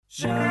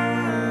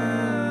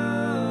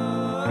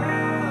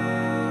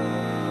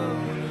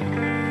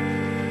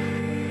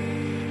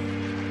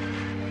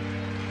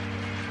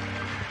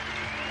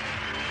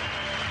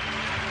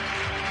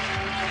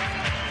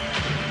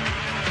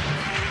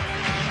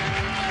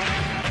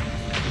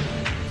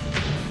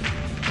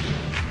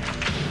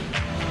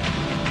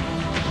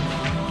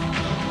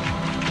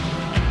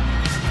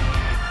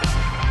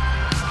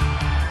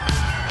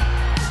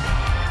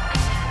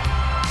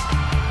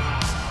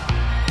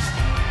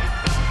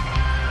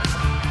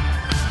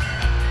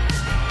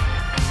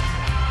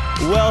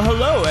Well,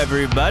 hello,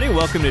 everybody.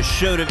 Welcome to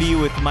Show to View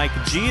with Mike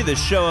G, the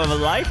show of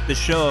life, the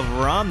show of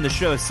rum, the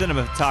show of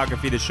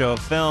cinematography, the show of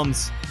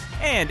films,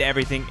 and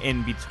everything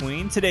in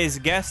between. Today's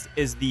guest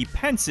is the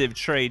pensive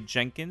Trey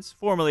Jenkins,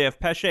 formerly of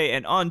Pesce,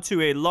 and on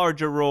to a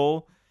larger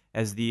role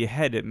as the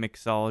head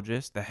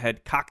mixologist, the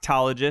head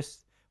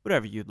cocktologist,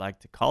 whatever you'd like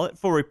to call it,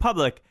 for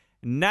Republic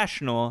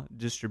National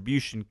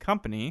Distribution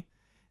Company,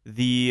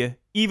 the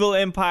evil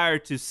empire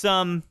to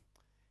some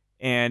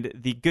and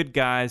the good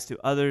guys to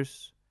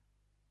others.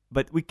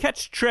 But we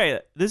catch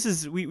Trey.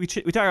 We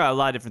talk about a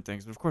lot of different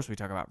things, but of course we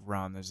talk about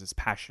rum. There's this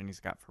passion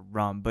he's got for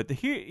rum. But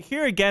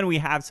here again, we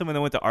have someone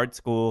that went to art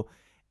school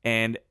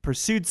and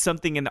pursued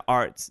something in the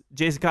arts.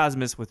 Jason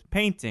Cosmas with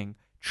painting,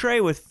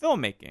 Trey with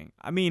filmmaking.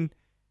 I mean,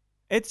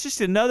 it's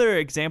just another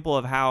example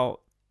of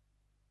how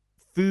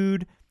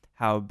food,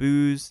 how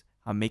booze,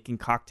 how making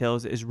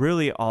cocktails is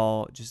really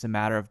all just a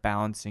matter of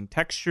balancing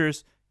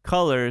textures,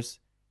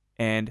 colors,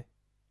 and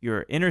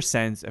your inner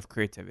sense of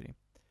creativity.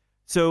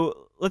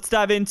 So let's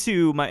dive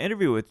into my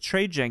interview with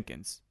Trey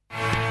Jenkins.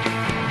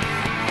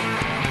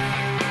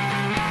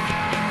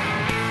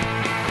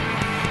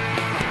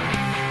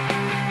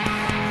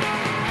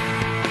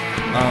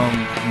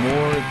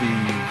 More the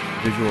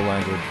visual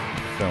language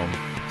film.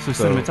 So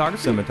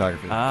cinematography?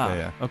 Cinematography.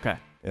 Yeah. Okay.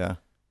 Yeah.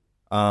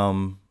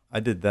 I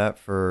did that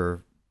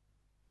for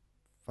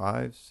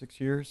 5-6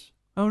 years.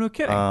 Oh, no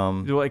kidding.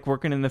 You like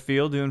working in the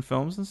field doing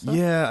films and stuff?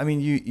 Yeah, I mean,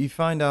 you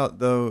find out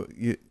though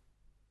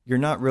you're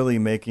not really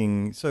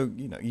making, so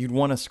you'd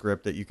want a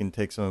script that you can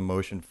take some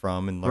emotion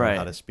from and learn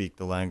how to speak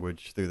the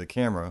language through the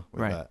camera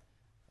with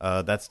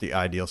that. That's the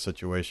ideal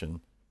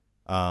situation.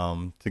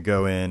 To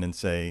go in and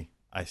say,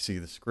 I see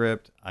the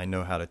script, I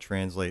know how to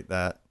translate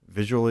that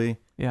visually.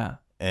 Yeah.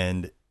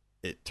 And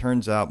it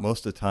turns out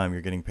most of the time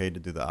you're getting paid to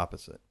do the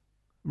opposite.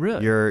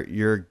 Really?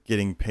 You're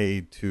getting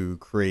paid to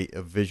create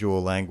a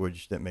visual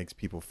language that makes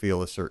people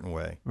feel a certain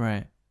way.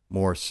 Right.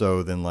 More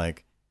so than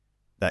like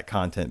that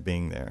content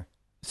being there.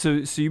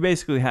 So you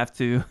basically have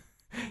to,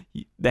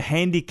 the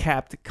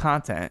handicapped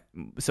content,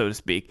 so to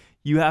speak,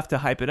 you have to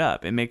hype it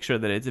up and make sure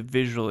that it's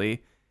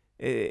visually,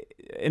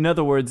 in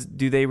other words,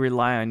 do they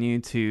rely on you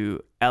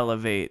to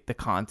elevate the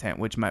content,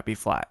 which might be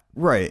flat?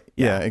 Right.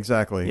 Yeah,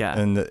 exactly. Yeah.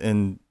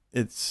 And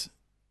it's,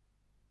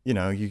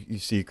 you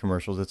see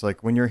commercials. It's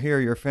like, when you're here,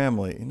 you're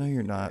family. No,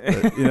 you're not.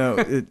 But,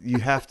 you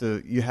have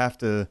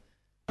to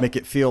make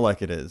it feel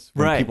like it is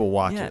when people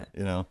watch it,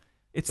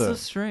 It's so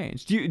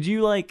strange. Do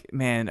you like,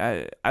 man,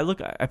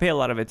 I pay a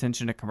lot of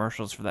attention to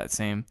commercials for that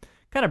same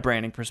kind of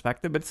branding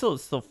perspective, but it's still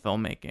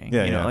filmmaking.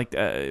 Yeah, like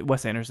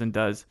Wes Anderson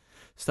does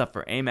stuff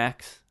for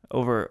Amex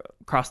over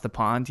across the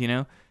pond,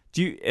 have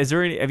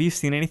you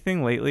seen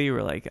anything lately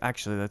where like,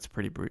 actually that's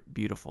pretty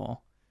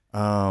beautiful?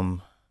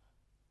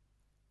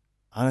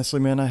 Honestly,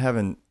 man, I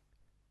haven't.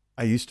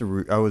 I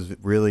was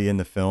really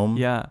into film.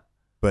 Yeah.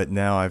 But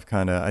now I've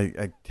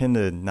I tend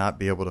to not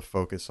be able to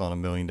focus on a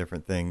million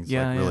different things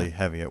really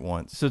heavy at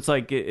once. So it's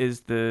like,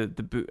 is the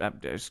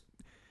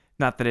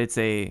not that it's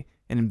an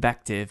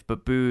invective,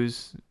 but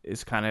booze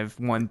is kind of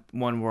one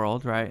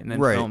world, right? And then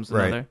film's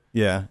another.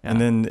 Yeah.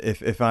 And then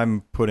if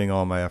I'm putting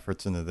all my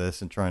efforts into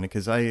this and trying to,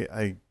 because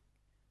I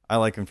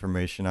like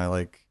information. I'm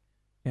like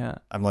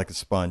a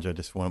sponge. I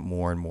just want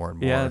more and more and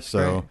more. Yeah, that's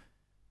great.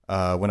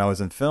 When I was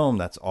in film,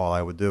 that's all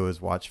I would do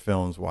is watch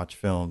films.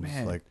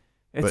 Man.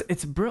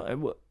 It's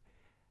brilliant.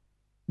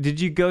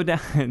 Did you go down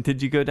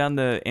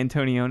the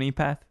Antonioni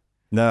path?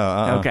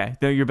 No. Okay,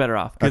 no, you're better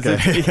off. Because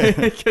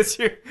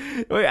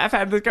I've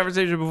had this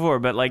conversation before,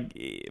 but like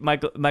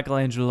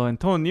Michelangelo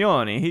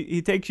Antonioni,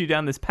 he takes you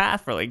down this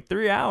path for like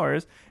 3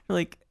 hours. You're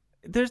like,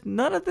 there's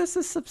none of this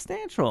is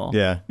substantial.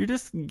 Yeah.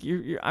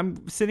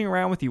 I'm sitting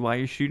around with you while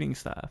you're shooting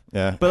stuff.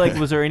 Yeah. But like,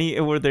 were there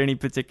any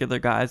particular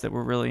guys that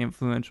were really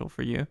influential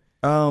for you?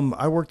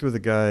 I worked with a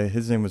guy.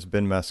 His name was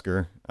Ben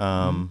Mesker.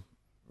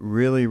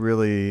 Really,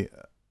 really,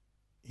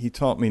 he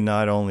taught me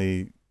not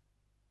only,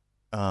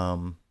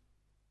 not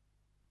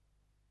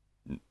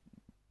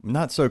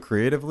so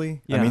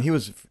creatively. Yeah. I mean, he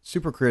was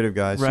super creative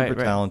guy, super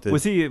talented.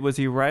 Was he a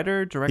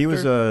writer, director? He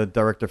was a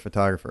director,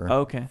 photographer.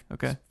 Oh, okay.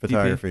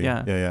 Photography.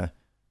 DP, yeah.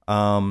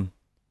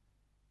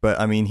 But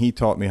I mean, he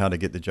taught me how to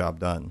get the job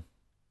done.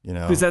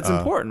 Because that's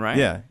important, right?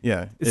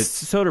 Yeah. It's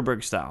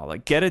Soderbergh style.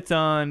 Like, get it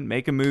done,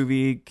 make a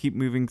movie, keep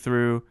moving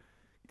through.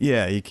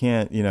 Yeah, you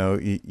can't,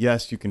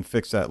 yes, you can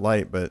fix that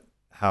light, but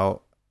how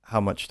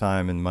much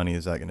time and money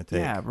is that going to take?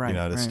 Yeah, right.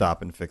 To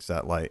stop and fix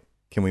that light.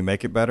 Can we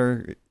make it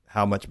better?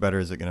 How much better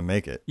is it going to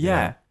make it?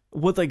 Yeah.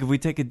 What, like, if we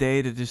take a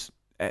day to just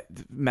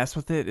mess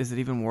with it? Is it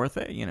even worth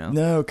it?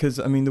 No, because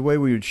I mean, the way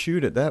we would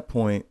shoot at that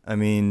point, I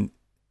mean,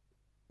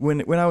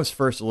 when I was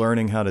first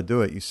learning how to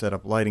do it, you set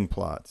up lighting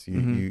plots.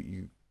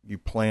 You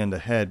planned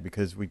ahead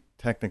because we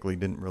technically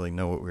didn't really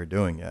know what we were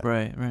doing yet.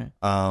 Right.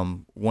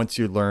 Once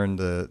you learn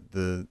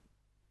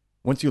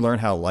once you learn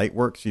how light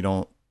works, you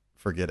don't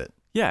forget it.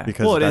 Yeah,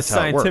 because it is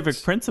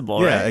scientific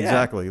principle, right? Yeah,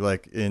 exactly.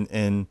 Like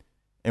and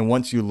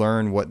once you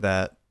learn what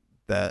that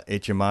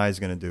HMI is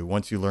going to do,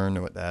 once you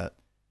learn what that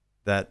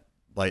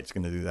light's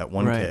going to do, that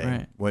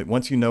 1K. Right.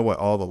 Once you know what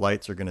all the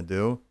lights are going to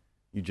do,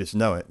 you just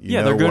know it. You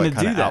know they're going what to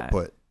kind do of that.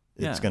 output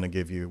it's going to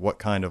give you, what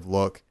kind of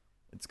look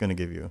it's going to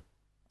give you.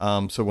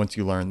 So once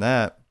you learn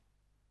that,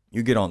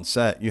 you get on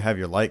set, you have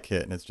your light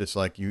kit, and it's just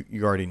like you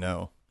already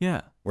know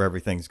where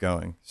everything's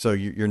going. So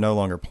you're no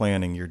longer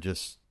planning, you're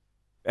just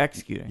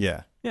executing.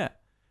 Yeah.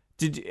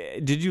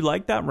 Did you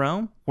like that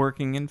realm,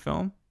 working in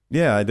film?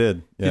 Yeah, I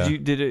did. Yeah.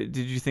 Did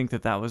you think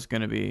that was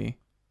going to be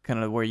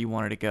kind of where you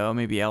wanted to go?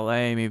 Maybe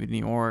LA, maybe New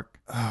York?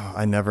 Oh,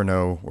 I never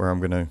know where I'm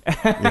going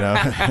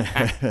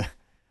to,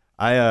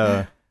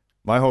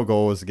 my whole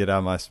goal was to get out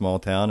of my small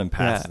town, and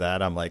past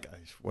that, I'm like,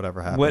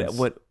 whatever happens.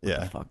 What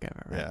the fuck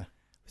ever, right?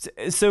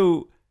 Yeah.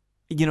 So,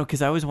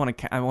 because I always want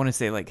to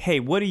say, like, hey,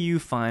 what do you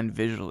find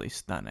visually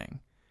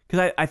stunning?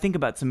 Because I think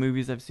about some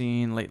movies I've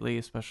seen lately,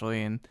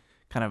 especially in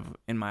kind of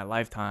in my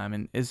lifetime,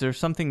 and is there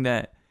something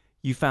that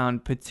you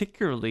found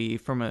particularly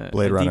from a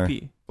Blade Runner?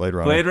 DP? Blade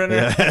Runner.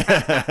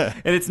 Yeah.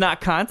 And it's not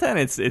content;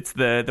 it's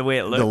the way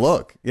it looks. The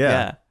look,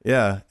 yeah.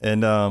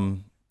 And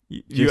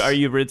are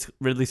you a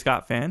Ridley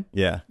Scott fan?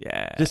 Yeah.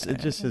 Just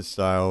his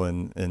style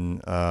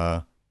and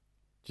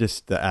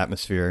just the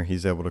atmosphere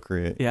he's able to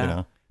create.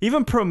 Yeah.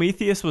 Even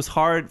Prometheus was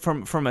hard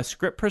from a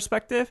script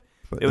perspective.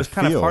 But it was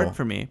kind of hard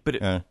for me, but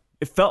it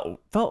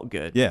felt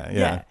good.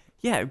 Yeah.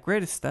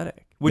 Great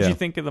aesthetic. What'd you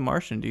think of The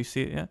Martian? Do you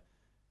see it yet?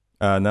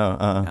 No.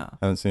 I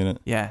haven't seen it.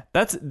 Yeah,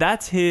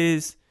 that's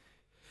his.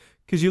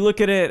 Because you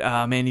look at it,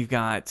 man, you've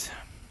got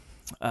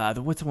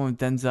what's the one with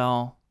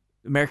Denzel?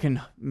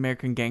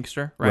 American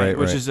Gangster, right?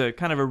 Which is a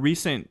kind of a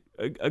recent,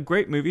 a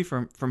great movie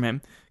from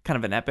him, kind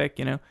of an epic,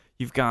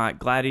 You've got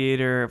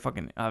Gladiator,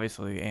 fucking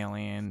obviously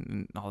Alien,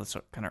 and all this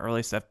kind of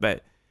early stuff.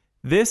 But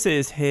this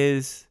is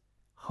his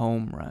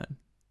home run.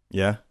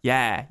 Yeah?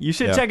 Yeah, you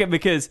should check it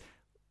because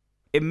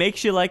it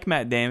makes you like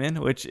Matt Damon,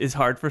 which is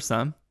hard for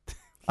some.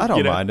 I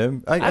don't mind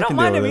him. I don't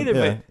mind him either,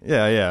 but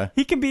yeah.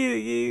 He can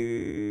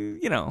be,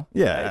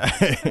 Yeah,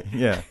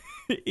 yeah.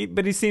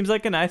 But he seems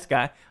like a nice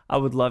guy. I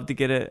would love to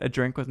get a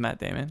drink with Matt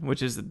Damon,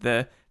 which is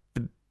the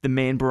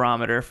main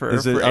barometer for. I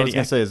was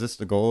gonna say, is this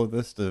the goal of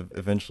this to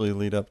eventually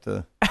lead up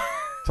to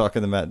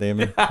talking to Matt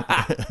Damon?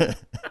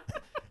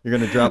 You're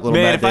gonna drop little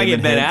Matt Damon. Man, if I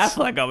get Ben hints.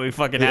 Affleck, I'll be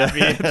fucking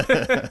happy.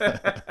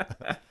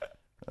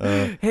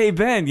 Hey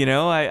Ben,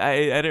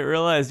 I didn't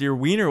realize your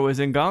wiener was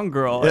in Gone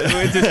Girl.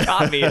 It just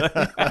caught me.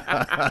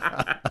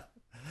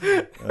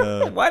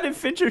 Why did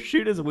Fincher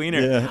shoot his wiener?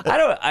 Yeah.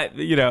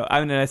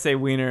 I say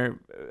wiener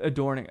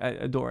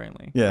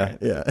adoringly. Yeah, right?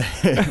 yeah.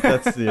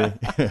 That's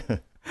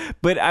the.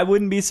 But I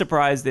wouldn't be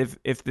surprised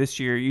if this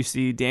year you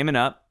see Damon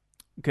Up,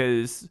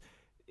 because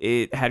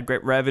it had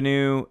great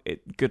revenue,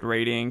 good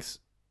ratings.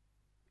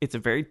 It's a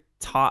very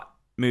taut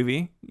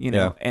movie,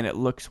 and it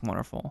looks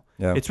wonderful.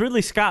 Yeah. It's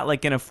Ridley Scott,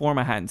 like in a form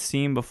I hadn't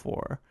seen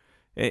before,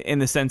 in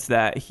the sense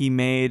that he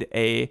made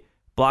a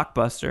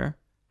blockbuster.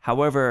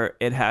 However,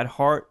 it had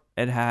heart,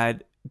 it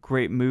had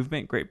great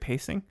movement, great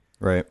pacing,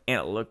 right,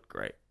 and it looked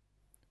great.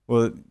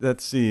 Well,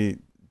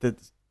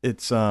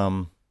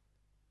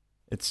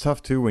 it's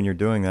tough too when you're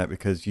doing that,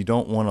 because you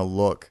don't want to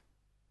look.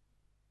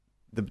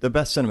 The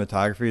best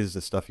cinematography is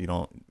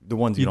the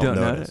ones you don't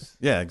notice.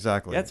 Yeah,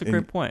 exactly. That's a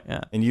great point. Yeah,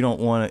 and you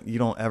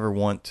don't ever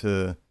want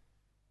to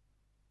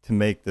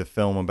make the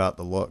film about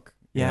the look.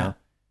 Yeah,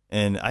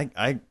 and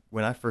I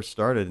when I first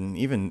started, and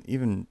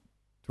even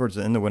towards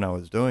the end of when I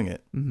was doing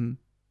it, mm-hmm.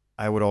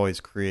 I would always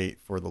create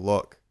for the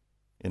look,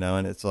 and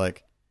it's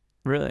like,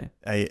 really,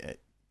 I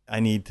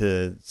need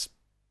to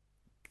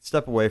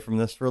step away from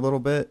this for a little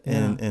bit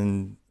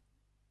and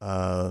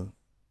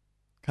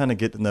kind of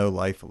get to know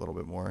life a little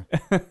bit more,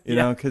 you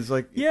know, because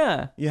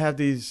you have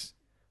these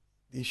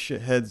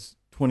shitheads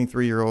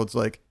 23-year-olds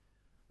like,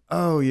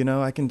 oh,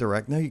 I can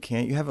direct. No, you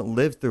can't. You haven't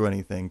lived through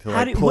anything to pull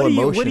emotion out of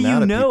people. What do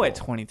you know at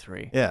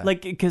 23? Yeah,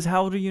 because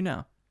how old are you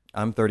now?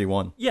 I'm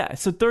 31. Yeah,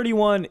 so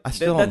 31. I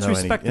still that's don't know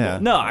respectable. Yeah.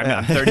 No,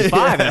 I'm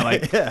 35,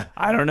 and I'm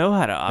I don't know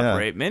how to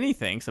operate many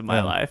things in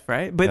my life,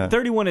 right? But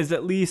 31 is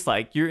at least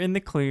you're in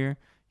the clear.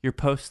 You're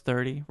post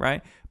 30,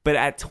 right? But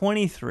at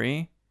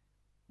 23.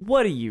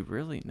 What do you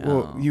really know?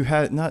 Well, you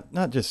had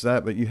not just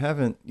that, but you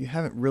haven't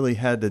really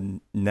had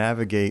to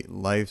navigate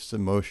life's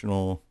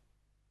emotional,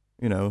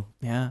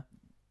 the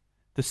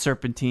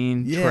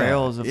serpentine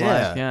trails of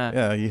life.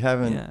 Yeah, you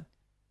haven't. Yeah.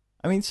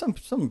 I mean, some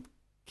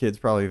kids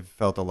probably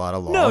felt a lot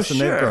of loss, and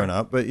they've grown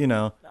up, but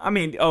I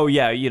mean,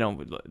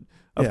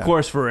 of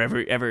course, for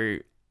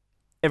every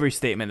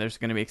statement, there's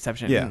going to be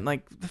exception. Yeah,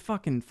 and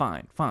fucking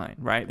fine,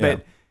 right? Yeah.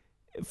 But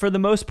for the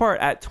most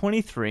part, at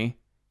 23.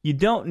 You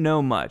don't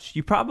know much.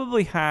 You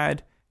probably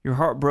had You're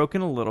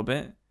heartbroken a little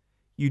bit.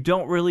 You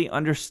don't really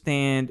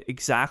understand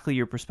exactly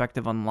your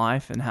perspective on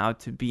life and how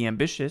to be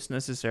ambitious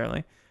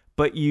necessarily,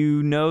 but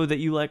you know that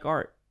you like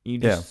art. You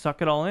just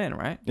suck it all in,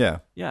 right? Yeah.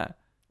 Yeah.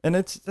 And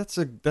that's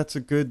a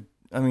good,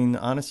 I mean,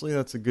 honestly,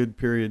 that's a good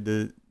period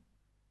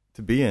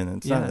to be in.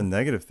 It's not a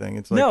negative thing.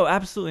 It's like, no,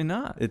 absolutely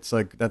not. It's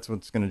like that's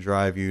what's going to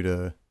drive you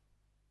to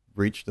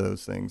reach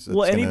those things.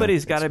 Well,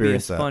 anybody's got to be a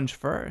sponge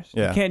first.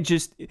 Yeah. You can't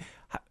just,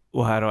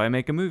 well, how do I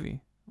make a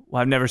movie?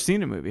 Well, I've never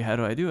seen a movie. How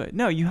do I do it?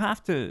 No, you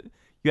have to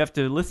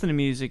listen to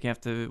music. You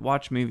have to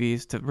watch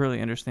movies to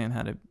really understand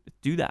how to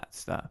do that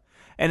stuff.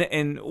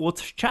 And we'll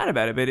chat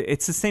about it, but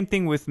it's the same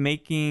thing with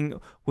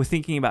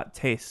thinking about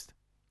taste.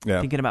 Yeah.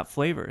 Thinking about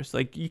flavors.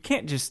 Like, you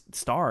can't just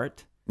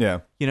start. Yeah.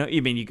 You know, I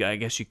mean, I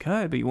guess you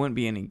could, but you wouldn't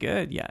be any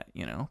good yet,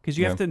 you know, because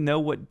you have to know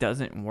what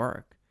doesn't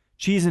work.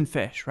 Cheese and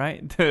fish,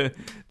 right?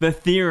 The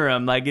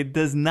theorem, like, it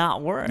does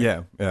not work.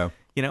 Yeah, yeah.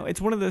 You know, it's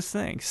one of those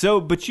things.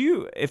 So, but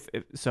if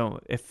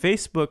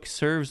Facebook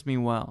serves me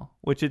well,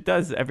 which it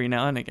does every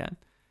now and again,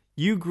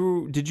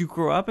 did you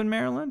grow up in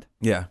Maryland?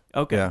 Yeah.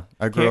 Okay. Yeah.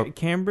 I grew up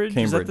Cambridge.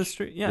 Is that the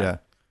street? Yeah. Yeah.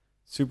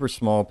 Super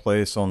small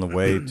place on the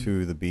way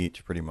to the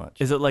beach, pretty much.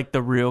 Is it like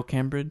the real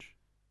Cambridge?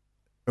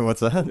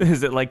 What's that?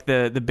 Is it like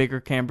the bigger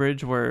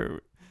Cambridge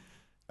where?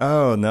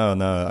 Oh, no.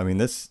 I mean,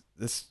 this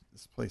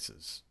place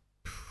is.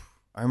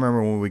 I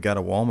remember when we got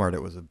a Walmart,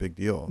 it was a big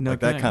deal. No like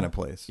kidding. that kind of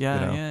place. Yeah,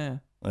 you know? yeah.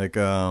 Like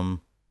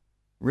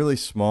really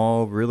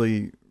small,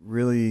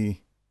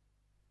 really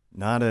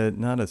not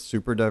a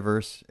super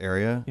diverse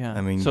area. Yeah.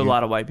 I mean, so a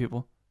lot of white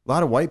people. A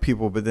lot of white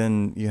people, but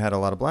then you had a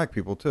lot of black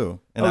people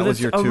too. And that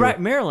was your two. Oh, right,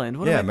 Maryland.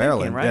 What am I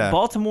Maryland, thinking, right? yeah.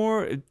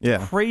 Baltimore,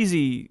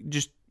 crazy,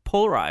 just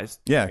polarized.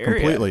 Yeah, area.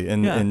 completely.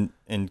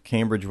 And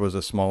Cambridge was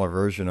a smaller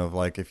version of,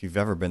 like, if you've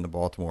ever been to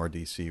Baltimore or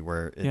DC,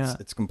 where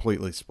it's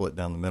completely split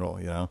down the middle,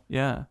 you know?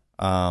 Yeah.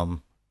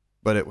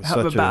 But it was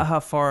how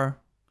far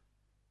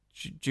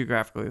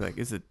geographically, like,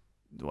 is it,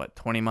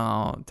 20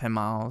 miles, 10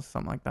 miles,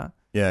 something like that?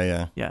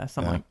 Yeah. Yeah,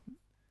 something like.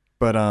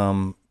 But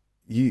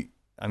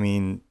I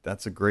mean,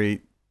 that's a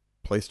great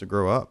place to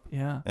grow up.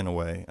 Yeah. In a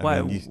way.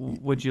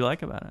 What'd you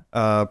like about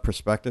it?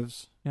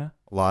 Perspectives. Yeah.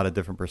 A lot of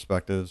different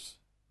perspectives.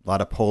 A lot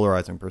of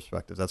polarizing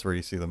perspectives. That's where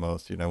you see the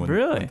most, you know,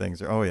 when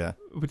things are. Oh yeah.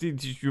 But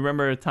did you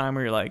remember a time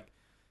where you're like,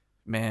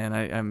 man,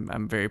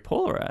 I'm very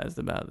polarized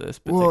about this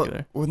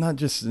particular? Well, not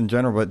just in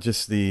general, but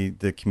just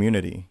the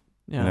community.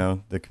 Yeah. You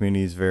know, the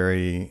community is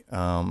very.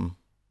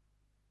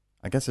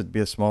 I guess it'd be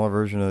a smaller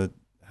version of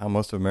how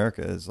most of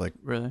America is. Like,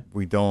 really,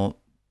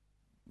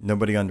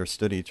 nobody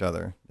understood each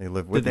other. They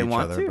live with each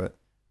other, but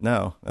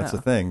no, that's the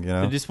thing. You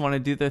know, they just want to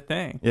do their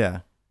thing.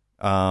 Yeah.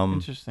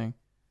 Interesting.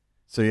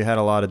 So you had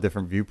a lot of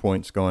different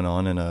viewpoints going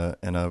on in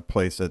a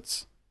place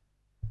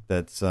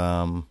that's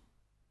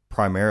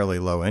primarily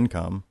low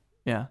income.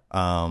 Yeah.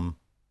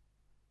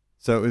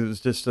 So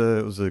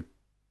it was a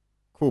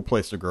cool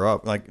place to grow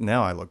up. Like,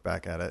 now I look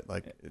back at it,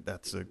 like,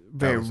 that's a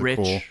very rich.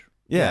 Cool,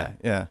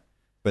 yeah.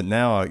 But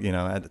now, you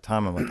know, at the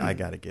time, I'm like, I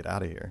got to get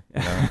out of here.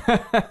 You know?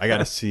 I got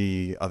to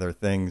see other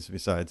things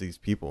besides these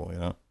people. You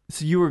know.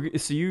 So you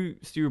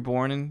were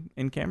born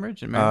in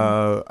Cambridge, in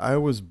Maryland? I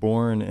was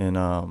born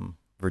in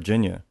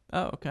Virginia.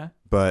 Oh, okay.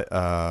 But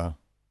I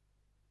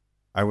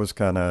was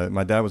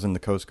my dad was in the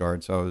Coast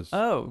Guard, so I was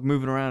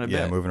moving around a bit.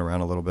 Yeah, moving around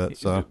a little bit.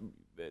 So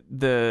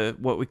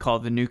what we call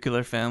the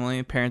nuclear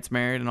family, parents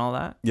married and all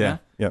that. Yeah.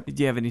 Yep.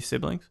 Do you have any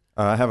siblings?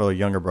 I have a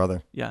younger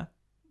brother. Yeah.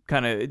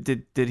 Kind of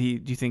do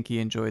you think he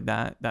enjoyed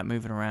that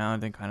moving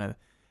around and kind of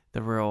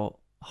the real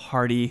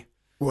hardy?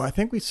 Well, I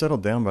think we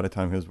settled down by the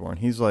time he was born.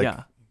 He's like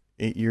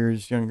 8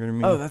 years younger than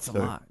me. Oh, that's a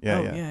lot.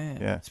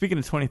 Yeah. Speaking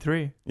of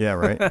 23. Yeah,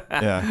 right.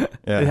 Yeah.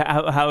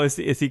 How is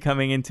he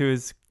coming into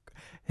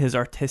his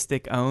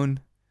artistic own?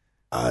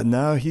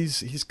 No,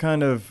 he's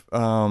kind of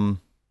I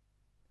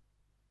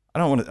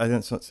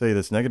didn't say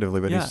this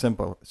negatively, but he's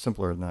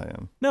simpler than I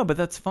am. No, but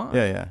that's fine.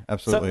 Yeah,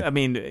 absolutely. So, I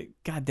mean,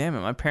 God damn it,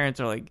 my parents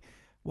are like,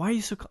 why are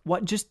you so?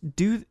 What? Just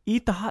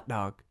eat the hot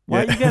dog.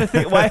 Why you gotta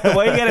think? Why you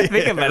gotta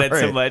think about it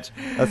so much?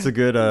 That's a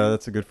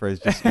good phrase.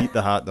 Just eat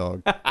the hot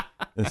dog.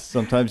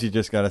 Sometimes you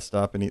just gotta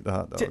stop and eat the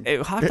hot dog.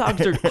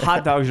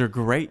 Hot dogs are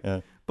great. Yeah.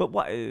 But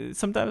why?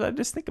 Sometimes I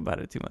just think about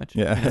it too much.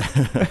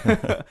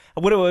 Yeah.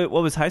 What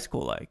was high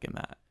school like in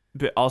that?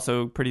 But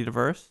also pretty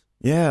diverse.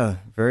 Yeah,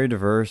 very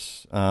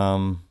diverse.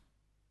 I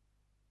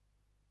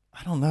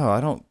don't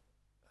know.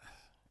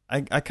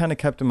 I kind of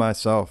kept to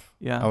myself.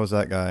 Yeah. I was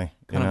that guy.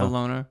 Kind of a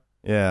loner.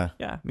 Yeah.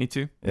 Yeah, me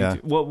too. Yeah.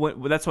 Me too.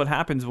 What that's what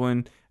happens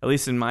when, at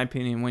least in my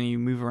opinion, when you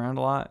move around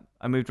a lot.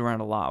 I moved around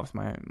a lot with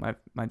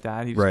my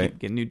dad. He was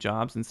getting new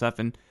jobs and stuff,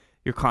 and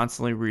you're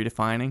constantly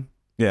redefining.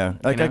 Yeah.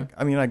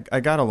 I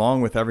got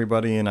along with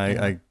everybody, and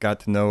I got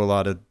to know a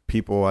lot of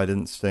people. I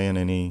didn't stay in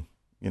any,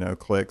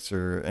 cliques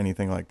or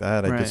anything like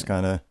that. I just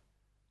kind of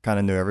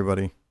knew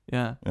everybody.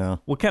 Yeah. Yeah.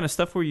 What kind of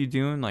stuff were you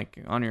doing,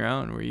 like, on your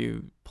own? Were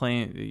you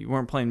playing? You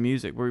weren't playing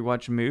music. Were you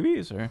watching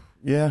movies or?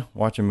 Yeah,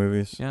 watching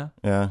movies. Yeah.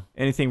 Yeah.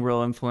 Anything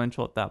real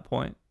influential at that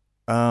point?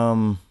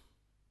 At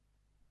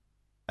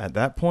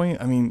that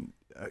point, I mean,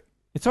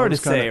 It's hard to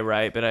say,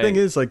 right? But the thing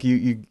is, like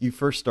you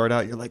first start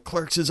out, you're like,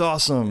 Clerks is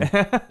awesome,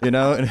 you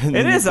know. And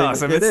it is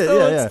awesome. It's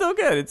still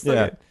good. It's still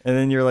good. And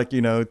then you're like,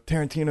 you know,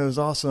 Tarantino's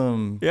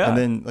awesome. Yeah. And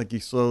then like you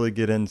slowly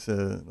get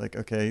into like,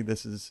 okay,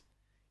 this is,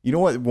 you know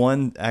what?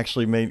 One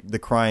actually made The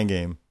Crying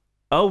Game.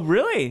 Oh,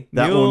 really?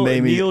 One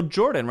made me. Neil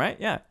Jordan, right?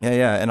 Yeah.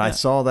 Yeah. And I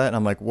saw that, and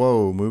I'm like,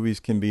 whoa, movies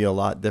can be a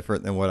lot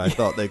different than what I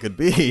thought they could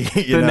be.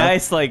 You know?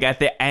 Nice, like at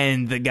the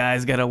end, the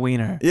guy's got a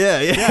wiener. Yeah.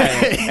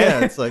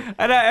 It's like,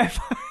 and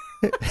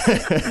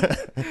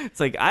it's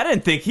like I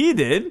didn't think he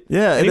did.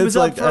 Yeah, and he was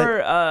up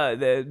for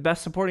the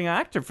best supporting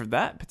actor for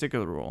that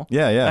particular role.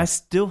 Yeah. And I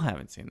still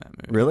haven't seen that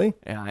movie. Really?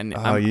 Yeah. I'm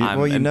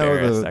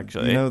know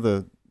actually. You know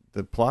the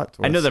plot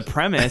twist. I know the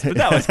premise, but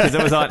that was because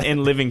it was on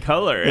In Living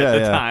Color at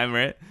the time,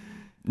 right?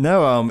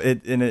 No,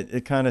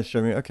 it kind of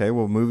showed me, okay,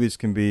 well, movies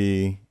can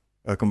be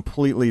a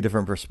completely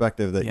different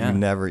perspective that you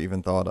never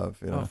even thought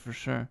of. You know? Oh, for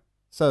sure.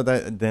 So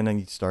then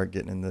you start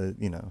getting into,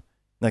 you know,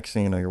 next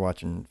thing you know, you're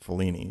watching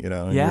Fellini, you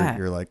know, and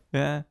you're like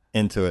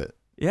into it.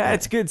 Yeah,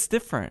 it's good. It's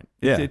different.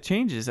 It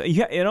changes.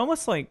 Yeah, it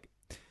almost like,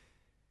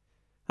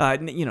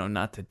 you know,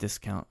 not to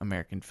discount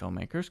American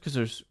filmmakers because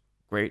there's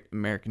great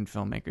American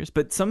filmmakers,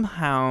 but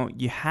somehow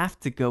you have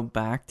to go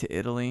back to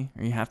Italy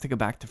or you have to go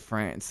back to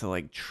France to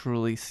like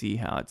truly see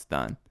how it's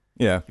done.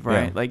 Yeah.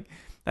 Right. Yeah. Like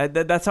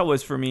that's how it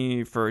was for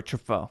me for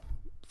Truffaut,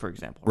 for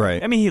example.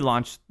 Right. I mean, he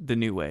launched the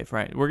new wave,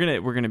 right? We're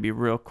gonna be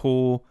real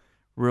cool,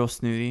 real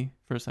snooty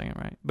for a second,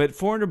 right? But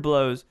 400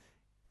 Blows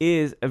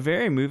is a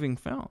very moving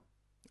film.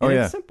 And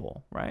it's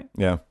simple, right?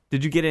 Yeah.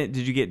 Did you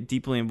get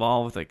deeply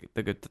involved with like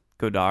the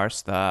Godard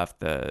stuff,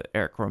 the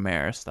Eric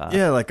Romer stuff?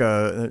 Yeah, like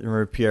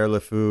remember Pierre Le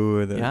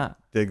Fou?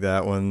 Dig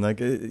that one. Like,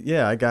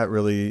 I got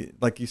really,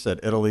 like you said,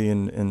 Italy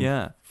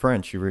and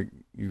French.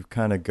 You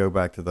kind of go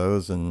back to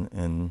those,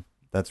 and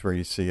that's where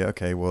you see,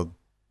 okay, well,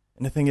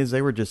 and the thing is,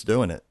 they were just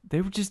doing it.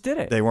 They just did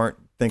it. They weren't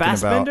thinking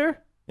Fassbender?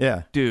 about.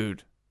 Yeah,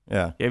 dude.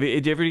 Yeah.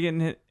 Did you ever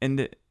get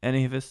into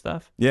any of his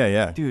stuff?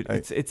 Yeah. Dude,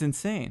 it's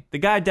insane. The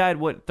guy died,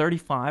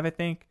 35, I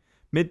think?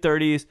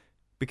 Mid-30s,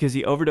 because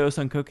he overdosed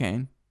on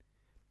cocaine.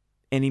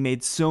 And he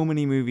made so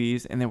many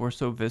movies, and they were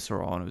so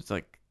visceral, and it was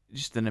like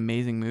just an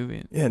amazing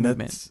movie. Yeah, and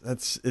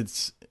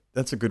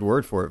that's a good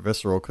word for it,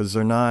 visceral, because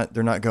they're not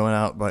going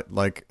out but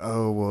like,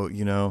 oh, well,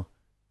 you know,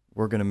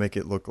 we're gonna make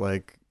it look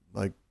like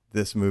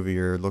this movie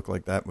or look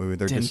like that movie.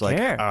 They're just like,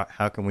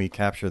 how can we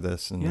capture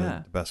this in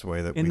the best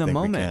way that we think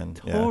we can?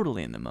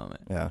 Totally in the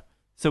moment. Yeah.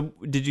 So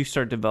did you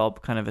start to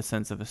develop kind of a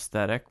sense of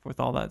aesthetic with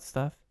all that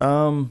stuff?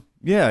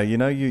 Yeah, you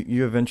know,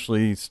 you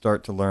eventually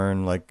start to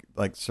learn like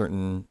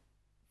certain.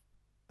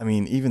 I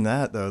mean, even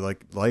that though,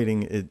 like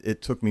lighting,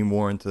 it took me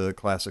more into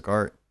classic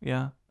art.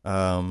 Yeah.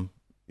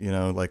 You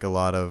know, like a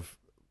lot of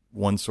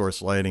one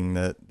source lighting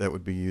that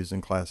would be used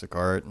in classic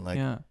art, and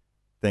like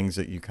things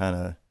that you kind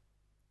of.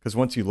 Because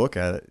once you look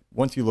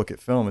at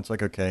film, it's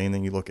like, okay, and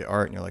then you look at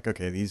art and you're like,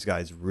 okay, these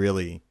guys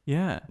really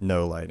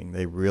know lighting.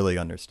 They really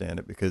understand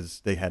it because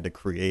they had to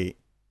create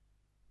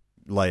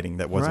lighting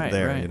that wasn't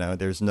there. Right. You know,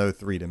 there's no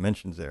 3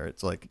 dimensions there.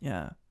 It's like,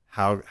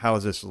 how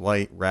is this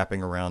light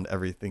wrapping around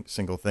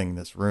single thing in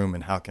this room,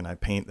 and how can I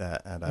paint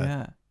that at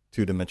a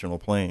 2-dimensional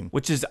plane?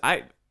 Which is,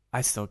 I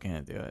still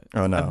can't do it.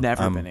 Oh, no. I've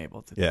never been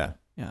able to do it.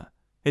 Yeah.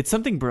 It's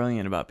something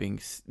brilliant about being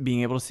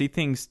able to see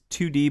things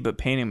 2D but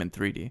paint them in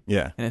 3D.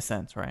 Yeah. In a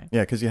sense, right?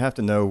 Yeah, because you have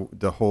to know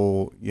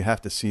you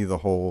have to see the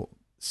whole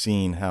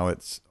scene, how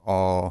it's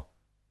all,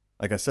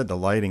 like I said, the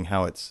lighting,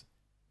 how it's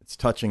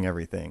touching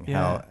everything,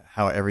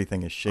 how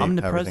everything is shaped,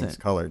 how everything's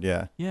colored.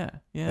 Yeah, it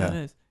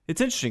is. It's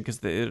interesting because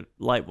the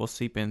light will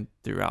seep in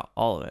throughout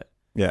all of it.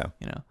 Yeah.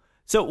 You know.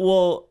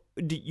 So,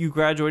 you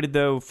graduated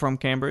though from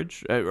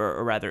Cambridge,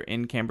 or rather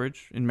in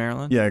Cambridge in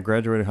Maryland? Yeah, I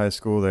graduated high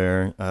school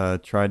there.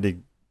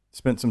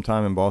 Spent some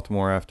time in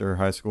Baltimore after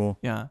high school.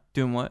 Yeah.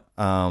 Doing what?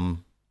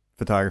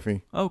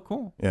 Photography. Oh,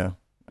 cool. Yeah.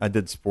 I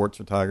did sports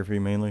photography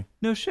mainly.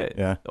 No shit.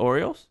 Yeah. The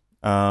Orioles?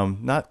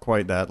 Not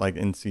quite that, like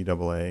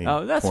NCAA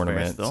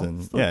tournaments. Fair still.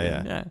 And still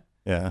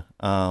yeah.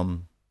 A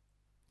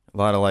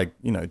lot of like,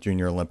 you know,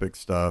 Junior Olympic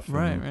stuff.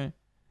 Right.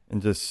 And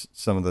just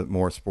some of the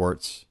more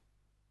sports.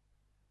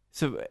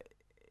 So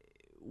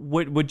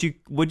What'd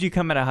you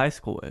come out of high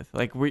school with?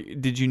 Like,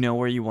 did you know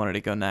where you wanted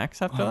to go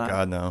next after that? Oh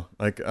God, no!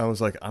 Like, I was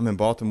like, I'm in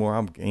Baltimore.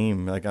 I'm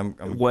game. Like, I'm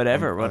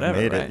whatever. I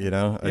made it. You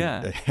know.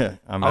 Yeah.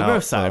 I'll go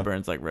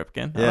sideburns like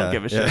Ripken. I don't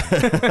give a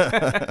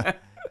shit.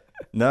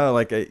 No,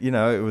 like you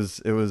know, it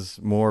was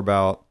more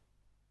about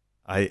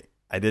I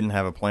didn't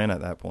have a plan at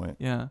that point.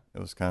 Yeah. It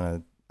was kind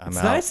of. It's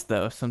out. Nice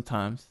though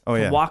sometimes. Oh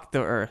yeah. To walk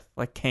the earth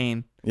like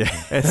Cain. Yeah.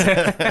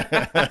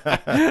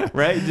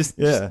 Right.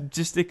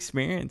 Just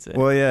experience it.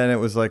 Well, yeah, and it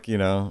was like, you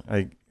know,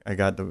 I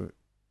got to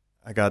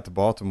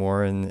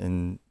Baltimore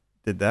and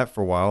did that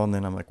for a while, and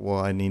then I'm like, well,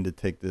 I need to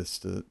take this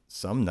to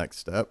some next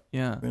step.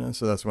 Yeah. You know,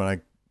 so that's when I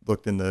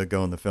looked into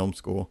going to film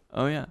school.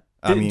 Oh yeah.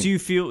 You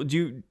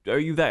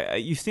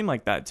seem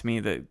like that to me,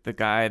 the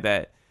guy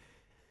that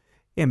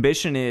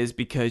Ambition is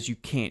because you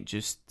can't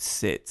just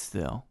sit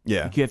still.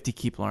 Yeah. You have to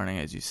keep learning,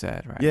 as you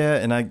said, right? Yeah,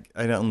 and I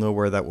don't know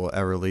where that will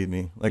ever lead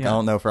me. Like, I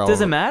don't know if I'll... It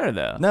doesn't matter,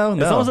 though. No. As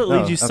long as it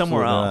leads you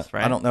somewhere else,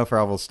 right? I don't know if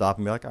I will stop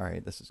and be like, all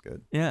right, this is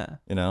good. Yeah.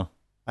 You know?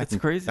 It's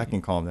crazy. I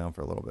can calm down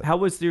for a little bit. How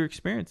was your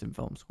experience in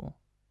film school?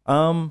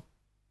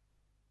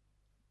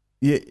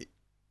 Yeah,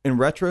 in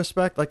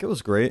retrospect, like, it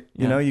was great.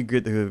 You know, you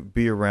get to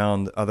be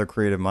around other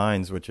creative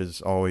minds, which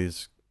is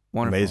always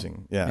wonderful.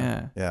 Amazing.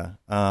 Yeah.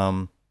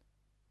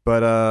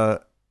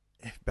 But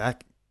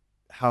back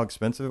how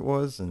expensive it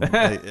was, and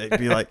I'd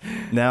be like,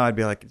 now I'd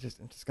be like, I'm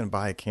just gonna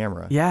buy a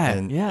camera.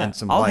 And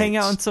some I'll lights hang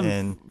out in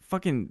some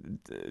fucking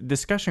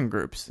discussion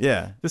groups.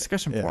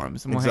 Discussion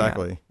forums. And we'll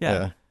exactly. Hang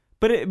out.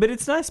 But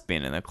it's nice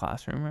being in the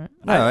classroom, right?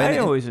 No, I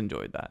always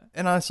enjoyed that.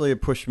 And honestly,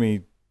 it pushed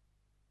me.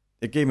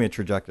 It gave me a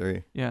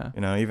trajectory. Yeah.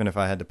 You know, even if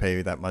I had to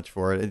pay that much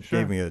for it, it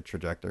gave me a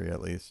trajectory at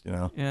least. You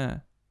know. Yeah.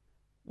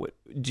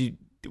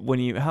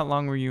 How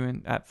long were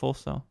you at Full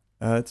Sail?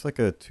 It's like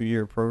a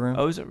 2-year program.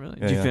 Oh, is it really?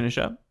 Did you finish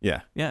up?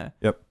 Yeah. Yeah.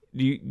 Yep.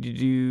 Did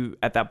you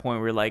at that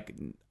point were like,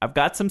 I've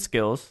got some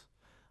skills,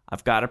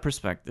 I've got a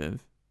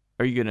perspective.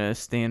 Are you gonna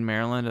stay in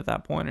Maryland at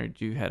that point, or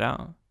did you head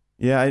out?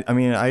 Yeah, I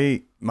mean,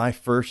 the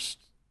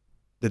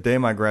day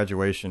of my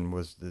graduation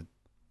was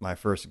my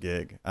first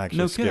gig. I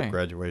actually skipped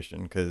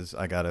graduation because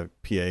I got a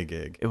PA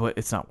gig.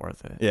 It's not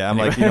worth it. Yeah, I'm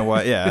like, you know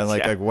what? Yeah, I'm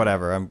like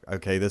whatever. I'm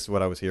okay. This is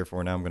what I was here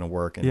for. Now I'm gonna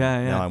work, and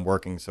now I'm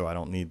working, so I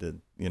don't need to,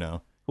 you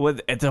know. Well,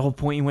 at the whole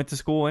point, you went to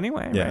school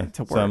anyway, right?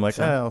 To work. So I'm like,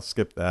 I'll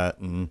skip that,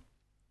 and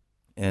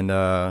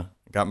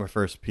got my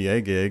first PA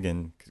gig,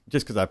 and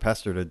just because I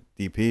pestered a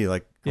DP,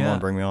 like, come on,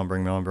 bring me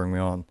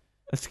on.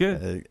 That's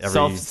good.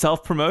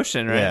 Self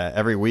promotion, right? Yeah.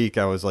 Every week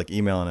I was like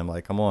emailing him,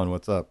 like, come on,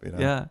 what's up? You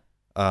know?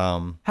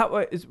 Yeah.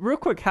 Real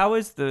quick? How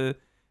is the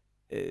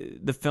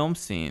film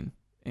scene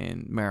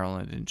in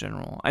Maryland in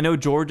general? I know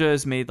Georgia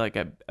has made like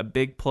a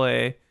big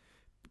play.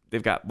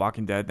 They've got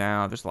Walking Dead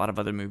now. There's a lot of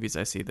other movies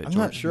I see that. I'm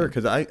not sure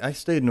because I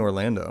stayed in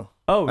Orlando.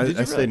 Oh, did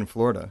you I stayed in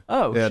Florida.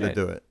 Oh, yeah, to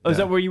do it. Oh, is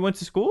that where you went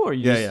to school, or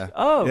you? Yeah.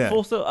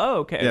 Full Sail. Oh,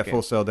 okay. Yeah,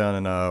 Full Sail down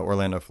in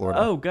Orlando, Florida.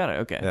 Oh, got it.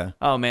 Okay. Yeah.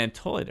 Oh man,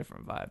 totally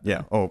different vibe.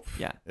 Yeah. Oh,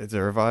 yeah. Is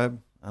there a vibe?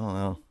 I don't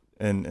know.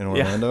 In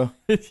Orlando.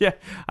 Yeah.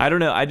 I don't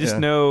know. I just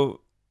know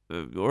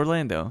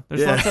Orlando.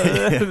 There's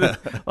a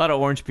lot of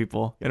orange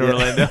people in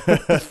Orlando,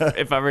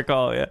 if I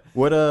recall. Yeah.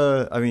 What?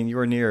 I mean, you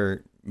were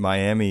near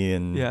Miami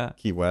and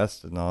Key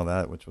West and all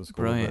that, which was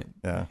cool. Brilliant.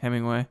 Yeah.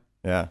 Hemingway.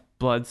 Yeah.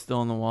 Blood still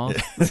on the walls.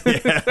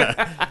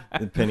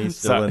 The penny's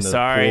still in the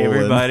sorry, pool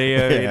everybody.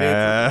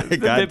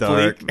 It got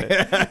dark.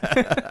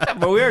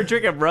 But we were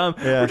drinking rum.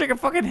 We're drinking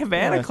fucking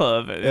Havana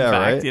Club. In fact,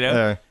 right? You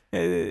know,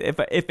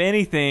 if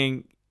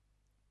anything,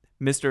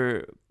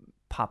 Mr.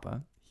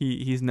 Papa,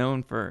 he's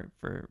known for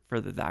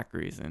the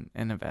daiquiris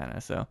in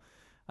Havana. So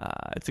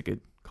it's a good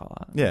call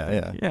out.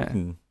 Yeah.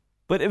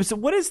 But was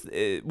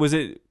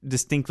it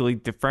distinctly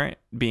different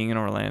being in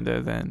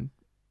Orlando than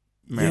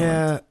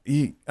Maryland?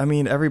 Yeah, I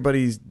mean,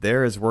 everybody's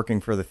there is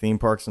working for the theme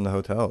parks and the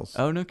hotels.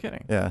 Oh, no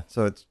kidding. Yeah,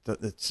 so it's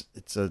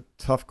a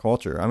tough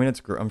culture. I mean,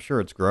 I'm sure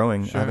it's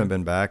growing. Sure. I haven't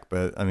been back,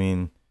 but I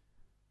mean,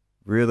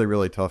 really,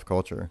 really tough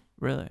culture.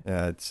 Really?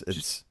 Yeah, it's.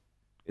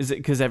 Is it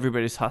because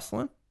everybody's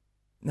hustling?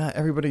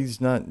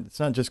 It's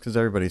not just because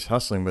everybody's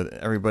hustling, but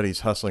everybody's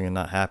hustling and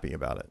not happy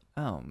about it.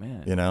 Oh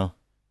man. You know?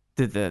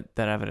 Did that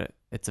have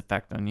its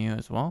effect on you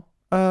as well?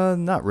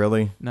 Not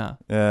really. No.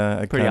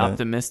 Yeah. Pretty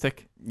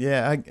optimistic.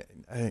 Yeah,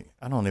 I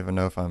don't even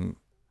know if I'm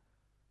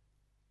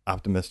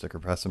optimistic or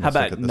pessimistic. How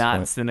about at this not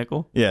point.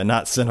 cynical? Yeah,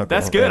 not cynical.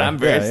 That's good. Yeah. I'm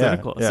very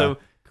cynical. Yeah. So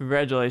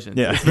congratulations.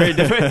 Yeah. It's very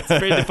different. It's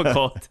very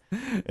difficult.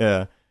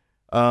 Yeah.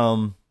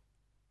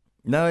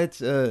 No, it's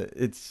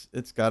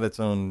got its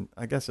own.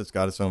 I guess it's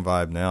got its own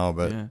vibe now,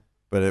 but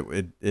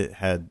it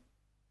had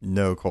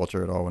no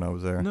culture at all when I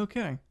was there. No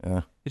kidding.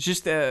 Yeah. It's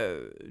just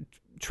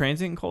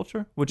transient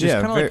culture, which is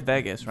kind of like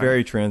Vegas, right?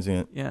 Very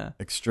transient. Yeah.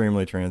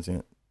 Extremely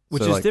transient.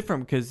 Which is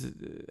different because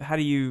how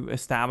do you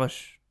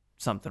establish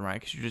something, right?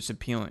 Because you're just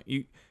appealing.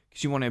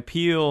 Because you want to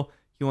appeal.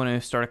 You want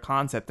to start a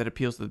concept that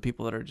appeals to the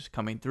people that are just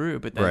coming through.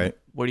 But then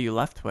what are you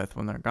left with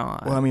when they're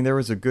gone? Well, I mean, there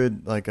was a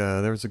good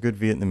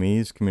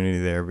Vietnamese community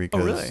there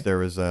because there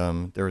was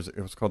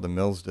it was called the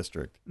Mills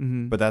District,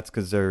 but that's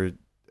because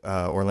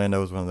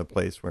Orlando was one of the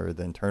places where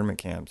the internment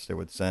camps they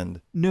would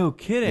send. No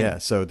kidding. Yeah,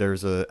 so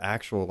there's a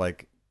actual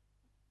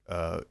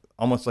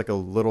almost like a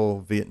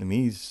little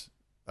Vietnamese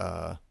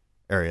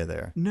area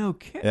there. No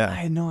kidding. Yeah. I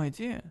had no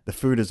idea. The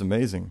food is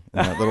amazing.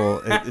 And that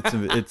little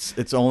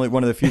it's only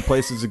one of the few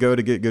places to go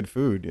to get good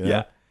food. You know?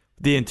 Yeah.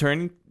 The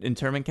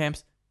internment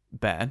camps,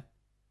 bad.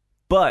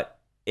 But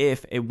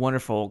if a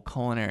wonderful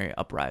culinary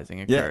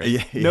uprising occurs,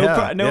 no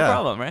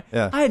problem, right?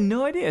 Yeah. I had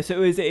no idea.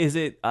 So is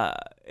it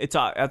it's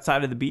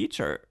outside of the beach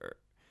or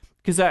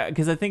because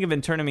I think of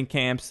internment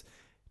camps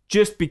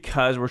just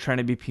because we're trying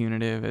to be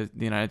punitive as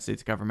the United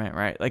States government,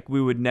 right? Like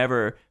we would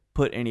never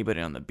put anybody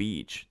on the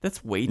beach.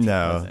 That's way too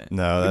pleasant.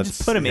 No, that's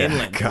just put them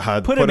inland.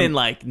 God, put them in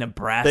like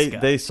Nebraska.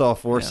 They saw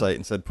foresight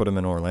and said put them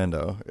in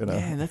Orlando. You know?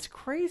 Yeah, that's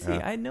crazy.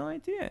 I had no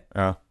idea.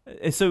 Yeah.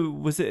 So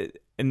was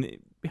it? And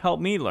help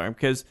me learn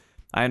because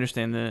I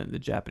understand the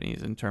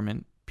Japanese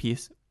internment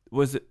piece.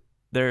 Was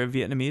there a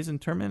Vietnamese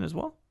internment as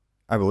well?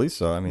 I believe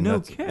so. I mean, no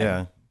that's, kidding.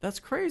 yeah. That's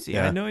crazy.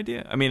 Yeah. I had no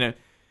idea. I mean,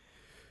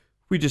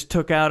 we just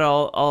took out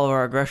all of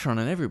our aggression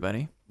on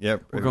everybody.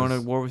 Yep. We're going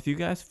to war with you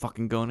guys.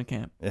 Fucking going to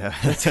camp. Yeah.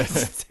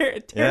 It's a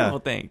terrible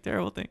thing.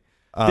 Terrible thing.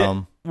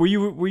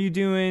 Were you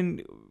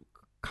doing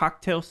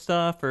cocktail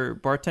stuff or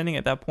bartending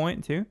at that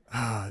point too?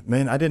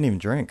 Man, I didn't even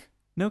drink.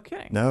 No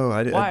kidding. No,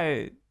 I didn't.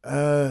 Why?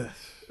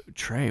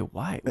 Trey,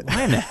 why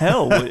in the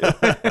hell?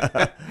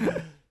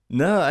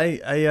 No,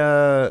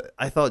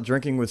 I thought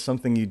drinking was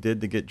something you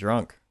did to get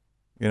drunk.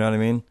 You know what I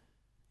mean?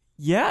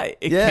 Yeah,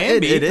 it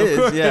can be. It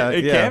is. Yeah,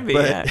 it can be.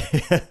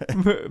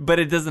 But, but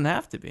it doesn't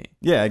have to be.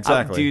 Yeah,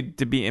 exactly. Dude,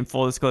 to be in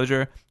full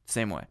disclosure,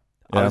 same way.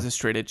 Yeah. I was a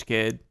straight edge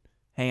kid,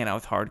 hanging out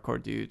with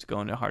hardcore dudes,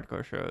 going to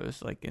hardcore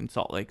shows like in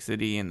Salt Lake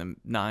City in the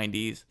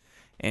 90s.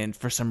 And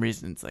for some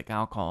reason, it's like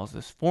alcohol is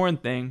this foreign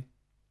thing.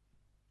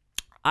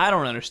 I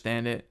don't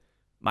understand it.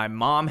 My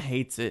mom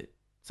hates it,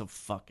 so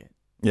fuck it.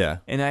 Yeah.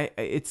 And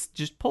it's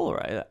just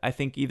polarized. I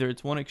think either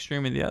it's one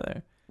extreme or the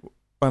other.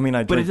 I mean,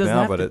 I drink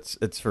now, but to...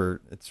 it's for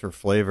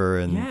flavor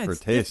and for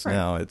taste different.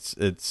 now.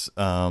 It's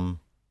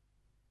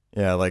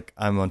yeah, like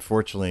I'm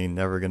unfortunately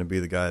never going to be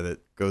the guy that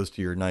goes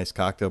to your nice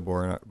cocktail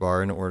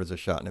bar and orders a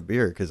shot and a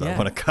beer because I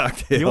want a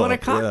cocktail. You want a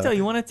cocktail,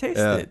 you want to taste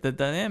Yeah. it, the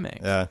dynamics.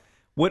 Yeah.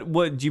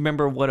 What do you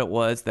remember what it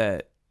was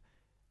that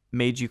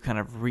made you kind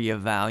of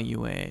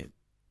reevaluate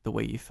the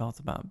way you felt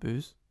about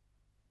booze?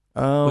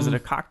 Was it a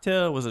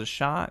cocktail? Was it a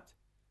shot?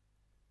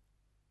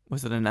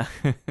 Was it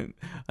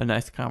a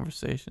nice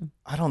conversation?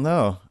 I don't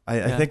know.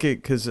 I think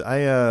it because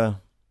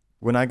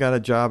when I got a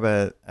job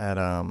at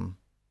I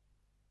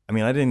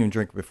mean I didn't even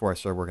drink before I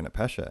started working at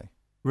Pesce.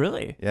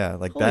 Really? Yeah,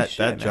 like Holy that shit,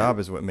 that man. job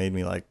is what made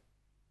me like,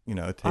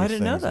 taste I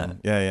didn't know things that.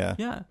 and- yeah.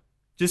 Yeah.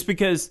 Just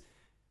because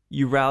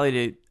you rallied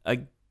it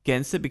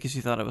against it because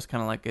you thought it was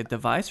kind of like a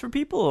device for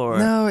people, or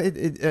No,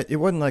 it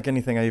wasn't like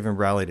anything I even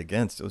rallied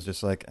against. It was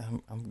just like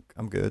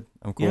I'm good.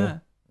 I'm cool. Yeah.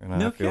 And I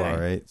No feel kidding. all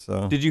right.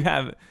 So Did you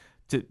have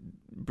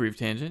brief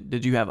tangent?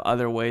 Did you have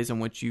other ways in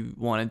which you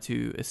wanted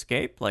to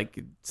escape?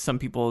 Like some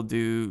people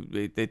do,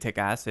 they take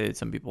acid.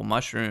 Some people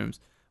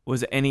mushrooms.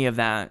 Was any of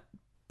that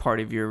part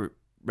of your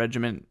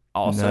regimen?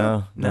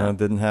 Also, no,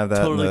 didn't have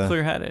that. Totally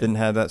clear-headed. Didn't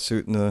have that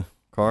suit in the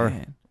car.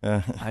 Man,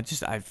 Yeah.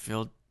 I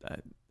feel,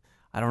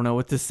 I don't know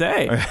what to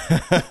say.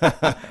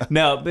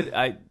 No, but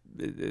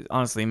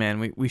honestly,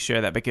 man, we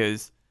share that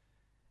because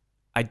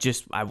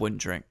I wouldn't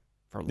drink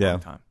for a long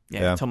time.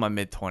 Yeah, until my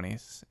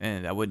mid-20s,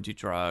 and I wouldn't do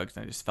drugs.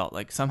 And I just felt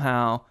like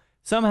somehow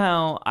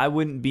I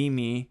wouldn't be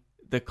me,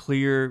 the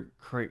clear,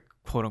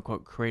 quote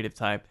unquote creative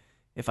type,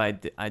 if I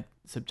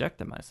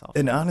subjected myself.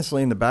 And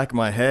honestly, in the back of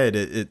my head,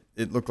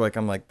 it looked like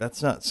I'm like,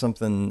 that's not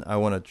something I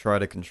want to try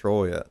to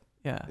control yet.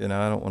 Yeah,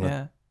 I don't want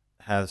to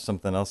have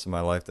something else in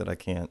my life that I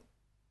can't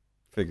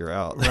figure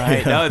out.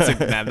 Right? No,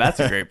 that's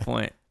a great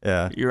point.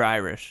 Yeah, you're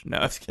Irish. No,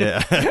 I was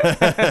kidding.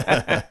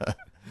 Yeah.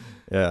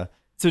 Yeah.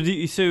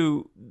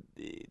 So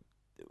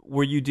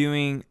were you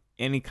doing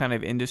any kind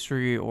of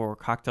industry or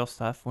cocktail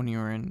stuff when you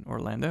were in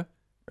Orlando?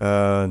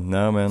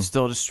 No, man.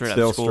 Still just straight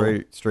up school?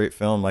 straight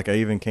film. Like I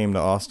even came to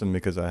Austin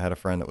because I had a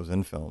friend that was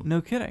in film. No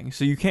kidding.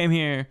 So you came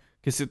here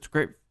because it's a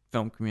great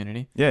film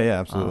community. Yeah,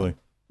 absolutely.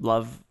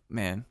 Love,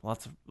 man,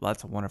 lots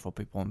of wonderful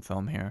people in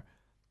film here.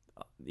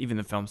 Even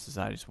the Film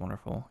Society is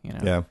wonderful,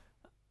 Yeah.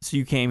 So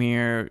you came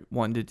here,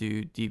 wanted to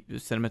do deep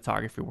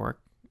cinematography work.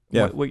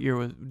 Yeah. What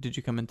year did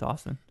you come into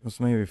Austin? It was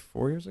maybe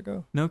 4 years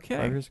ago. No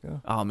kidding. 5 years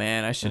ago. Oh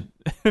man, I should.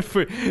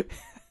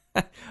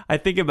 I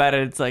think about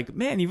it. It's like,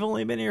 man, you've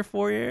only been here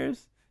 4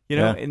 years.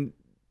 Yeah. And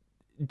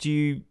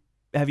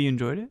have you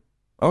enjoyed it?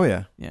 Oh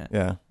yeah.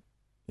 Yeah.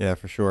 Yeah,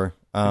 for sure.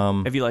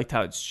 Have you liked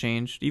how it's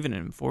changed even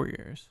in 4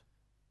 years?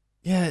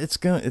 Yeah, it's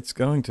going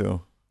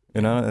to.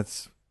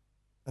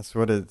 That's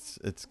what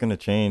it's going to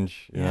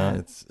change. You know,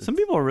 it's some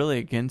people are really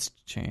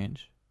against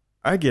change.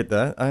 I get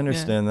that. I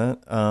understand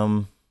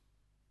that.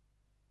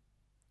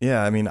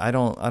 Yeah, I mean, I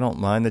don't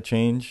mind the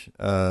change.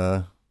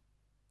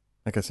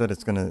 Like I said,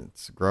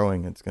 it's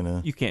growing. It's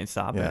gonna. You can't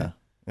stop it.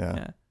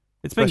 Yeah.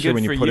 It's been especially good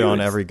when for you put it on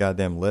every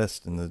goddamn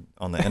list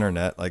on the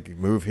internet. Like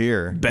move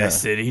here,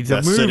 best city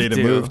to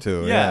move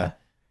to. Yeah.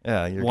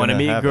 Yeah. You're want to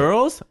meet have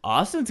girls?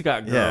 Austin's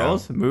got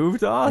girls. Yeah. Move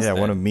to Austin. Yeah.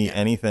 Want to meet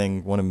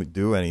anything? Want to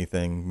do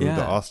anything? Move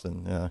to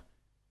Austin. Yeah.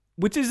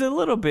 Which is a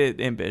little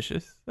bit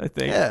ambitious, I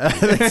think. Yeah, I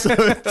think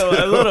so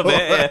a little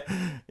bit.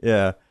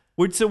 Yeah.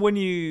 So when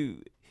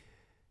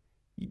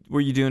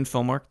were you doing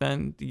film work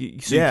then? You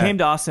came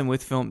to Austin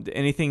with film.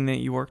 Anything that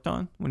you worked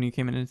on when you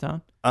came into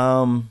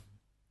town?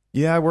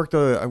 Yeah, I worked.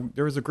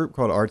 There was a group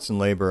called Arts and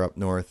Labor up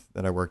north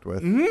that I worked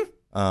with.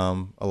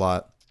 Mm-hmm. A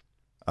lot.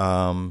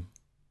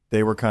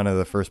 They were kind of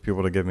the first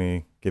people to give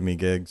me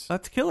gigs.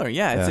 That's killer.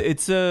 Yeah.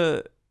 It's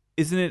isn't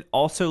it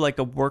also like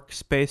a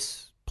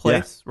workspace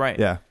place? Yeah. Right.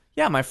 Yeah.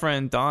 Yeah, my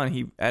friend Don,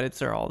 he edits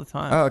there all the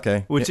time. Oh,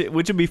 okay. Which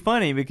would be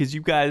funny because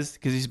because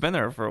he's been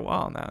there for a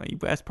while now. You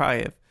guys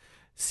probably have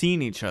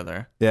seen each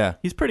other. Yeah.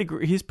 He's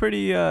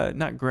pretty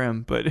not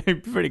grim, but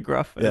pretty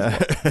gruff. Yeah.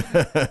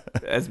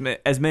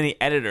 As many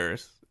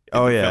editors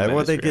Oh the yeah, film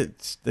well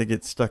industry. they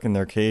get stuck in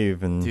their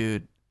cave, and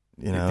Dude,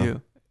 you they know,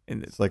 do.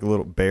 And it's like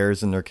little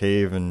bears in their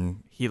cave,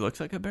 and he looks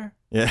like a bear.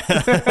 yeah,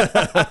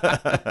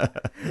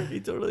 He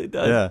totally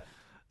does. yeah.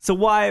 So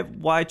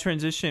why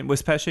transition?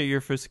 Was Pesce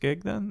your first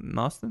gig then in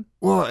Austin?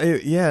 Well,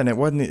 yeah, and it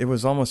wasn't. It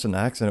was almost an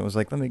accident. It was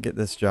like, let me get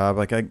this job.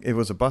 Like, it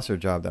was a busser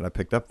job that I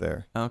picked up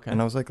there. Okay. And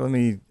I was like,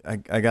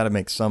 I got to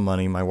make some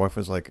money. My wife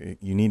was like,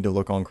 you need to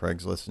look on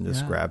Craigslist and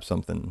just grab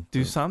something.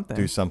 Do something.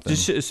 Do something.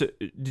 So,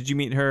 did you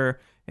meet her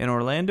in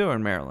Orlando or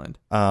in Maryland?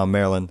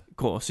 Maryland.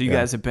 Cool. So you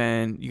guys have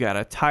you got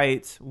a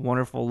tight,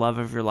 wonderful love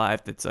of your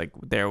life that's like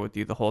there with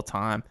you the whole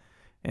time,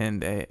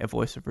 and a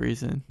voice of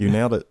reason. You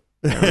nailed it.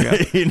 There we go.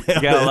 You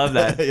gotta love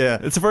that. Yeah.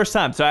 It's the first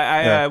time. So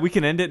I we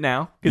can end it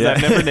now because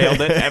I've never nailed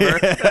it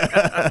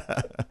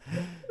ever.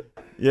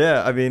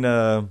 Yeah. I mean,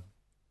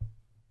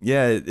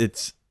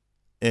 it's,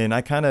 and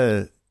I kind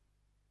of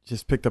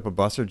just picked up a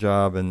busser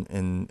job and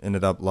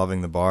ended up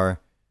loving the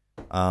bar.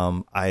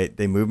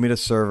 They moved me to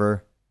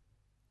server.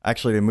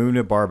 Actually, they moved me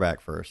to bar back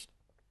first.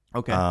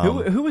 Okay.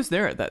 Who was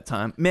there at that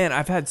time? Man,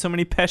 I've had so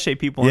many Pesce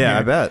people in here. Yeah,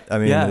 I bet. I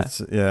mean, it's,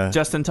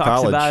 Justin talks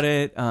college. about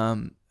it.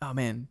 Oh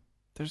man,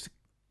 there's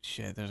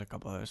a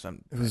couple others.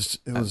 It was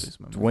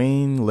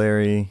Dwayne,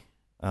 Larry,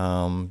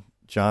 John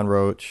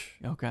Roach,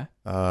 okay,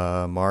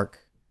 Mark.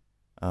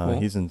 Cool.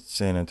 He's in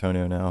San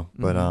Antonio now,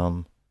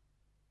 but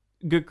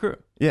good crew.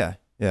 Yeah,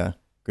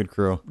 good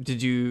crew.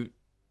 Did you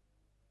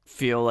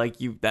feel like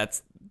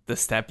that's the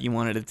step you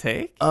wanted to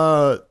take?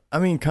 I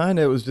mean, kind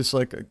of. It was just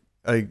like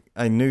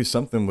I knew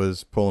something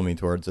was pulling me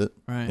towards it,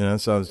 right? You know,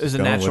 so I was. There's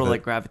just a going natural with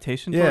like it.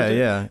 gravitation. Towards it.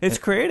 Yeah. It's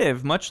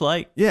creative, much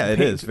like it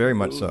is very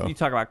much so. You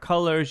talk about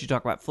colors, you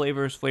talk about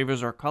flavors.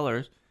 Flavors are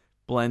colors,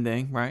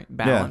 blending, right?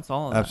 Balance,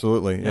 all of that.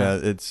 Absolutely. Yeah,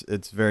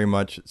 it's very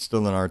much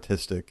still an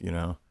artistic. You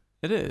know,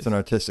 it is. It's an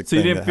artistic. So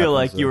you thing didn't feel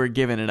like happens, you were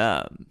giving it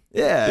up.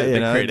 Yeah, the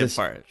creative just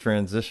part,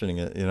 transitioning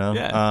it. You know.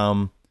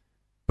 Yeah.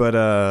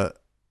 But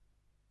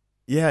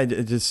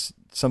it just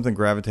something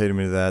gravitated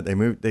me to that.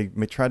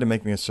 They tried to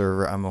make me a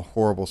server. I'm a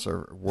horrible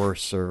server,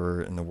 worst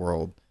server in the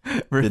world.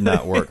 Really? Did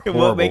not work. Horrible,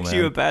 What makes man.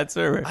 you a bad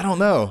server? I don't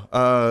know.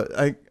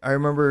 I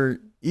remember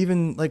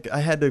even like I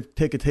had to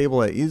take a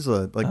table at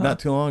Isla like not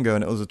too long ago,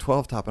 and it was a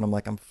 12 top, and I'm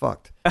like, I'm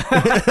fucked.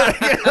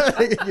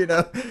 You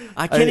know,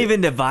 I can't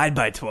even divide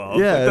by 12.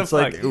 Yeah, What it's the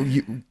like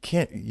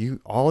fuck?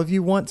 you all of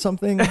you want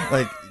something?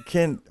 Like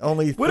can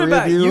only What three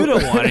about of you? you?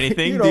 Don't want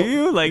anything, do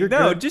you? Like, you're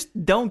no, good.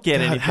 just don't get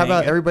God, anything. how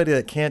about everybody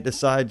that can't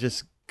decide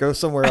just go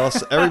somewhere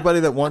else? Everybody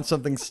that wants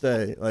something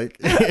stay. Like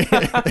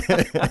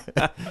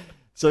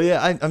so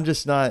yeah, I'm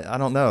just not. I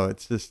don't know.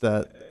 It's just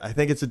that I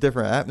think it's a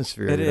different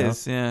atmosphere. It you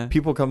is, know? yeah.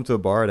 People come to a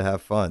bar to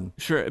have fun.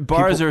 Sure,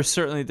 bars are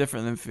certainly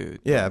different than food.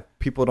 Yeah,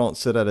 people don't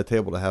sit at a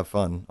table to have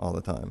fun all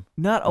the time.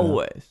 Not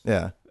always.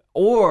 Yeah.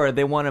 Or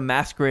they want to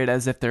masquerade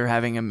as if they're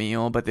having a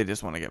meal, but they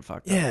just want to get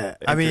fucked up. Yeah,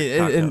 I mean,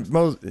 and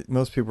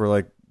most people are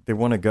like they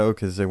want to go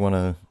because they want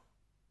to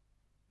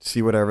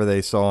see whatever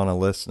they saw on a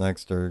list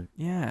next or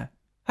yeah.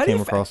 came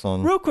across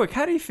on. Real quick,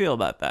 how do you feel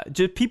about that?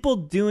 Just people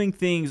doing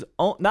things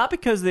not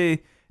because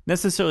they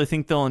necessarily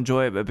think they'll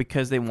enjoy it, but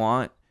because they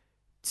want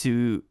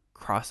to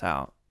cross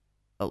out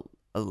a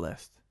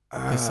list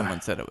because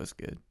someone said it was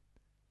good.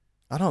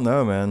 I don't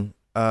know, man.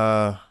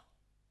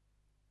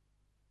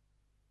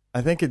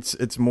 I think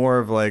it's more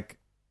of like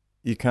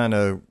you kind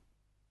of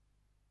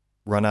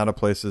run out of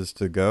places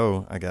to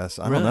go, I guess.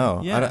 I don't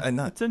know. Yeah,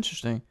 It's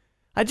interesting.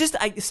 I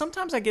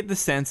sometimes I get the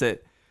sense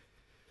that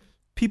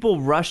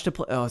people rush to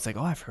play. Oh, it's like,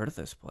 oh, I've heard of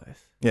this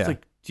place. Yeah. It's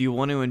like, do you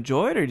want to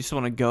enjoy it or do you just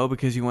want to go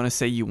because you want to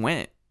say you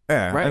went?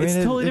 Yeah, right. I mean, it's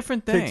totally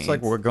different things. It's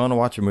like we're going to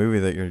watch a movie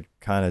that you're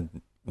kind of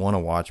want to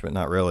watch, but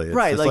not really. It's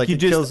right. just Like you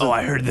just,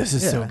 I heard heard this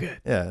is so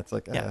good. Yeah, it's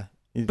like,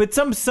 But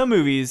some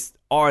movies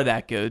are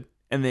that good,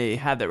 and they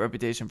have that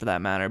reputation for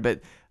that matter.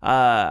 But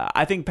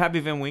I think Pappy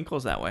Van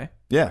Winkle's that way.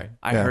 Yeah, right?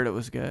 I heard it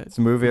was good. It's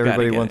a movie You gotta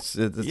everybody get wants.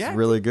 It's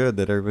really good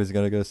that everybody's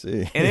going to go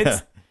see. And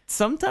it's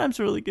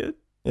sometimes really good.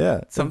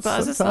 Yeah.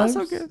 Sometimes it's not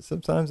so good.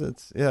 Sometimes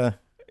it's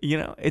You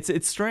know,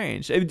 it's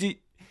strange.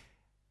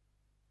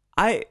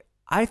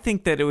 I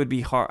think that it would be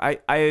hard.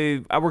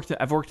 I've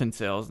worked in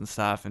sales and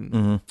stuff,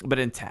 and but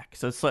in tech,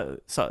 so it's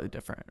slightly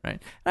different,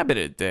 right? And I've been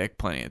a dick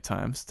plenty of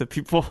times to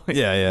people.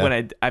 Yeah.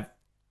 When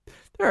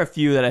there are a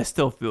few that I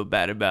still feel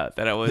bad about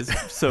that I was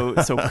so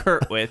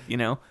curt with, you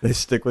know. They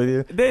stick with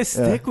you. They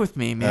stick with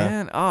me,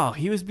 man. Yeah. Oh,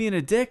 he was being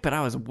a dick, but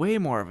I was way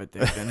more of a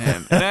dick than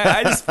him, and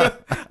I just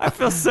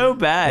feel so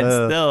bad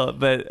still.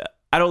 But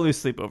I don't lose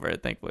sleep over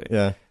it, thankfully.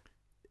 Yeah.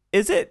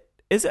 Is it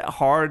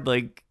hard,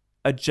 like,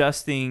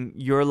 adjusting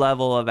your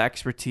level of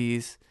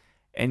expertise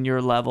and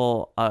your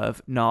level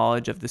of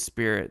knowledge of the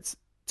spirits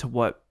to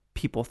what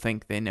people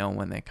think they know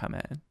when they come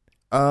in?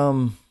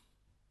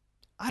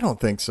 I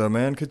don't think so,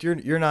 man, because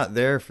you're not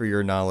there for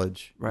your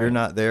knowledge. Right. You're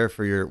not there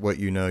for what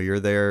you know. You're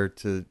there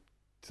to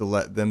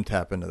let them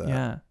tap into that.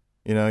 Yeah.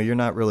 You know, you're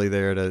not really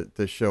there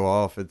to show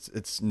off.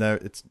 It's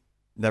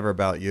never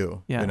about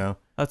you. Yeah. You know.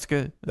 That's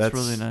good. That's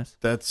really nice.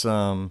 That's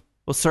well,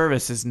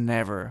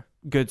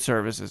 good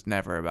service is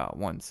never about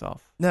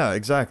oneself. No,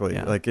 exactly.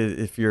 Yeah. Like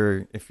if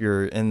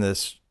you're in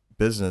this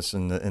business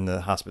and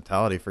the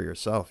hospitality for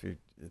yourself.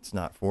 It's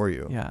not for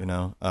you. Yeah. You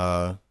know.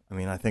 I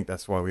mean, I think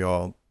that's why we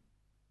all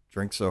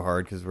drink so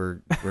hard, because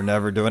we're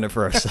never doing it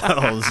for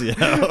ourselves. You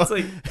know. It's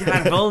like,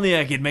 God, if only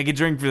I could make a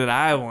drink that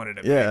I wanted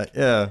to make.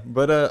 Yeah.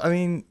 But I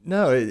mean,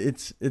 no,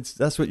 it's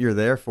that's what you're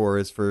there for,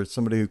 is for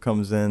somebody who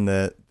comes in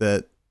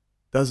that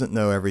doesn't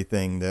know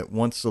everything, that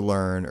wants to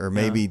learn, or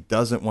maybe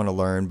doesn't want to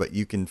learn, but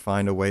you can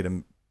find a way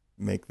to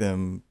make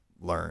them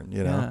learn.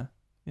 You know.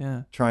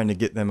 Yeah. Trying to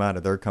get them out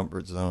of their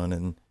comfort zone,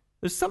 and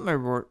there's something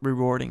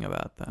rewarding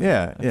about that.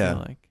 Yeah. I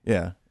feel like.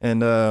 Yeah.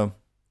 And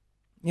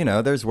you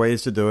know, there's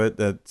ways to do it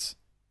that's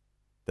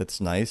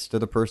nice to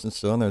the person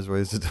still, and there's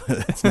ways to do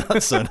it that's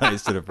not so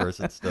nice to the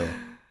person still.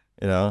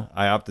 You know,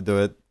 I opt to do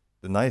it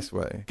the nice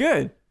way.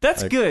 Good.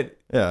 That's good.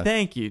 Yeah.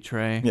 Thank you,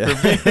 Trey, Yeah.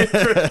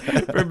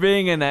 for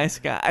being a nice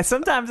guy.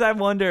 Sometimes I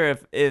wonder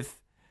if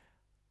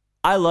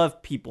I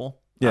love people.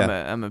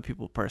 Yeah. I'm a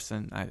people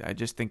person. I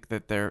just think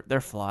that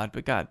they're flawed,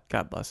 but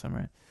God bless them,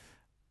 right?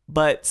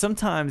 But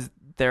sometimes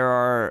there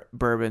are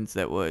bourbons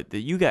that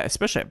you guys,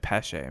 especially at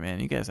Pesce, man,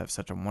 you guys have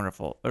such a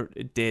wonderful, or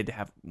it did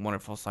have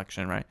wonderful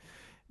selection, right?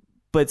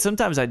 But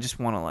sometimes I just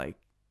want to like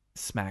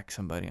smack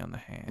somebody on the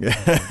hand.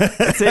 Yeah.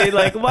 And say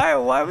like,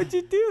 why would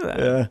you do that?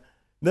 Yeah.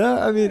 No,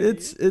 I mean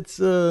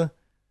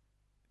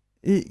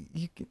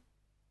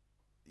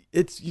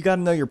you got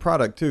to know your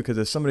product too, because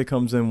if somebody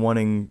comes in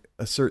wanting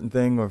a certain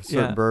thing or a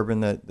certain bourbon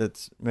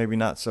that's maybe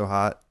not so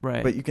hot,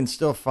 right? But you can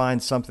still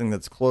find something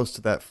that's close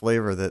to that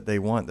flavor that they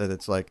want. That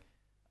it's like,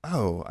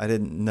 oh, I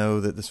didn't know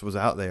that this was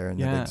out there and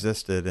that it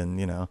existed, and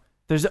you know.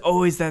 There's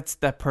always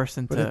that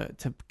person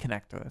to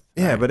connect with.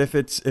 Yeah, right? but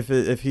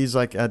if he's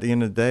like, at the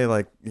end of the day,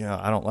 like, you know,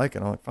 I don't like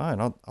it, I'm like, fine,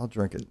 I'll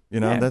drink it.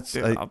 You know,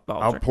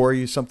 I'll pour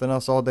you something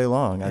else all day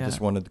long. I just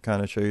wanted to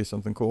kind of show you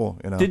something cool.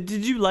 You know. Did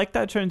you like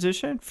that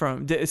transition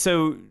from?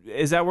 So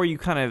is that where you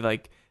kind of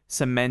like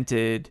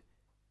cemented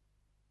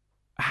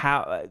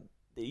how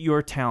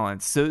your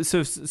talents?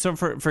 So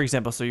for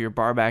example, so you're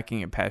bar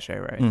backing at Pesce,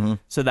 right? Mm-hmm.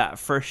 So that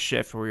first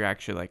shift where you're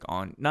actually like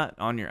not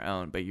on your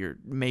own, but you're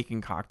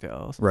making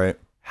cocktails, right?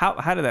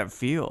 How did that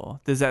feel?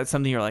 Is that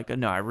something you're like, oh,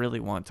 no, I really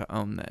want to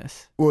own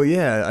this? Well,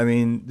 yeah. I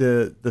mean,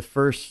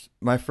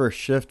 my first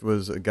shift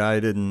was a guy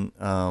didn't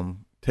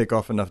take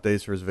off enough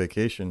days for his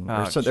vacation.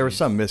 There was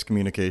some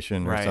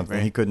miscommunication or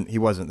something. Right. He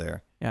wasn't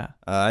there. Yeah.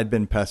 I'd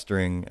been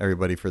pestering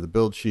everybody for the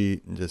build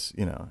sheet, and just,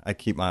 you know, I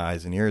keep my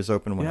eyes and ears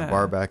open when I'm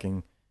bar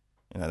backing.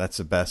 You know, that's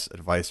the best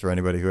advice for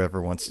anybody who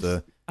ever wants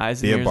to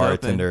be a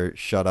bartender. Open.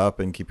 Shut up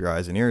and keep your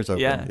eyes and ears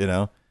open. Yeah. You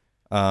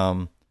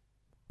know.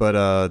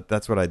 But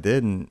that's what I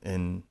did,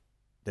 and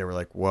they were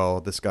like,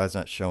 well, this guy's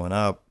not showing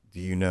up.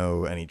 Do you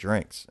know any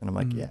drinks? And I'm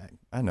like, yeah,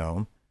 I know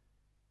him.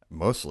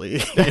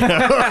 Mostly. You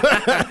know?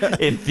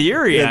 In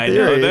theory, I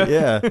know.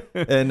 Yeah.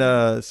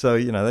 And so,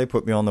 you know, they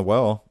put me on the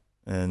well,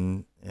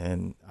 and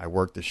I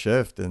worked the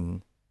shift,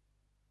 and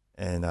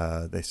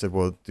they said,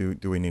 well,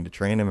 do we need to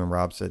train him? And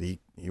Rob said he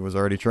was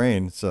already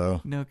trained.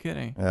 So no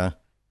kidding. Yeah.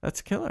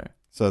 That's killer.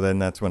 So then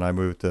that's when I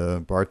moved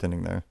to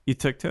bartending there. You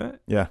took to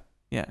it? Yeah.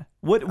 Yeah.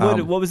 What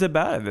was it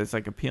about it that's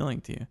like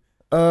appealing to you?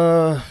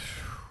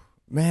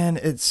 Man,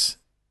 it's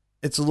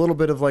a little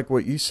bit of like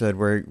what you said,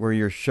 where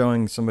you're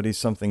showing somebody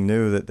something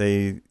new,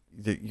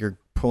 that you're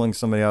pulling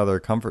somebody out of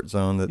their comfort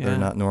zone that they're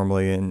not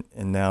normally in,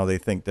 and now they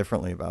think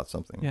differently about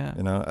something. Yeah.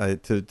 You know,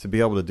 to be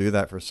able to do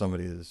that for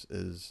somebody is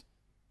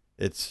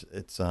it's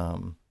I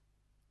don't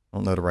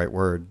know the right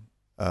word.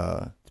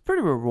 It's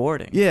pretty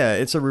rewarding. Yeah,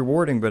 it's a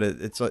rewarding, but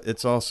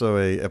it's also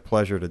a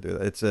pleasure to do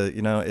that. It's a,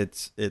 you know,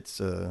 it's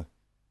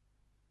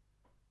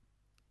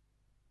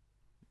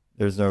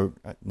there's no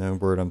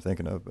word I'm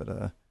thinking of,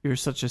 but you're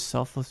such a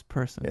selfless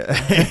person.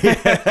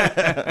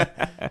 Yeah.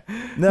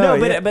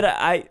 But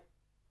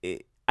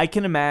I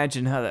can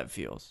imagine how that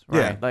feels,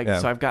 right?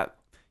 So I've got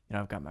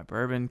my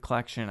bourbon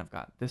collection, I've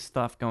got this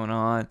stuff going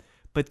on,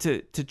 but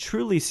to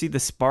truly see the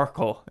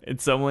sparkle in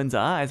someone's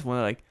eyes when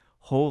they're like,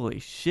 holy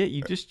shit,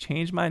 you just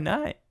changed my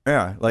night.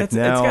 Yeah, like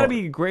now it's got to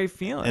be a great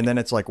feeling. And then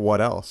it's like,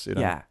 what else? You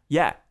know?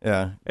 Yeah.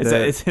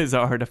 It's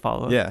hard to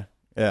follow. Yeah.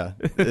 Yeah,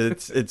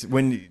 it's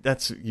when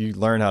you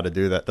learn how to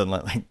do that. Then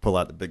like pull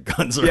out the big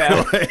guns right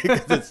away.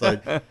 It's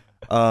like,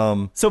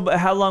 So, but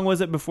how long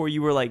was it before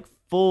you were like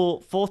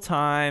full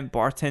time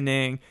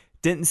bartending?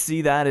 Didn't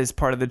see that as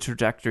part of the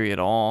trajectory at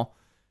all.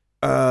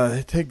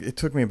 It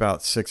took me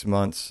about 6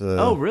 months.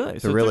 Oh, really?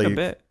 So it took a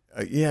bit.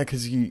 Yeah,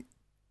 because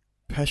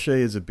Pesce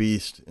is a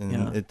beast,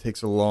 and it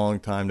takes a long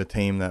time to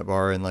tame that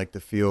bar and like to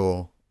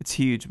feel. It's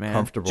huge, man.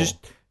 Comfortable.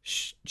 Just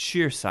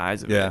sheer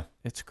size of it.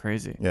 It's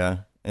crazy. Yeah.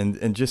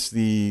 And just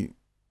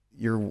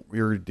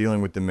you're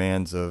dealing with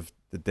demands of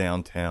the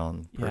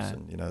downtown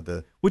person, you know,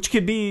 which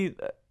could be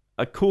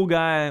a cool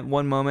guy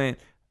one moment,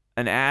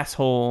 an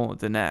asshole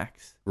the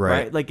next,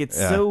 right? Like it's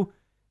so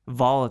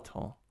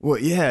volatile. Well,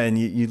 yeah, and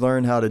you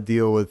learn how to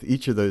deal with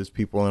each of those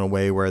people in a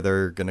way where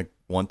they're gonna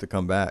want to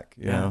come back,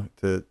 you know,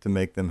 to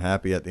make them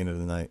happy at the end of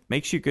the night.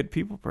 Makes you a good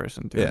people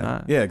person, too.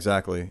 Yeah,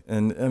 exactly.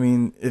 And I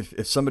mean,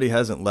 if somebody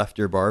hasn't left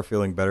your bar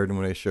feeling better than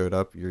when they showed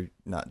up, you're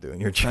not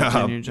doing your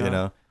job. You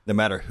know, no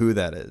matter who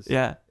that is.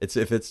 Yeah.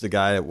 If it's the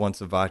guy that wants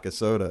a vodka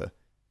soda,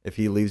 if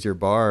he leaves your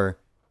bar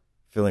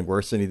feeling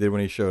worse than he did when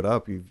he showed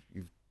up, you've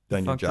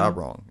done your job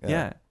wrong.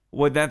 Yeah.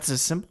 Well, that's a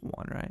simple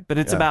one, right? But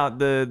it's about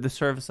the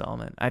service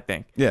element, I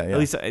think. Yeah. At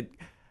least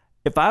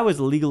if I was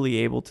legally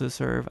able to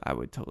serve, I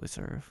would totally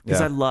serve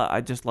because I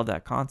just love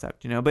that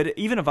concept, But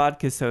even a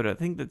vodka soda, I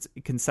think that's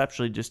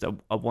conceptually just a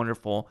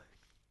wonderful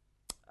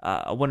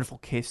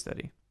case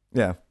study.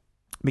 Yeah.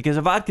 Because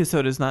a vodka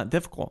soda is not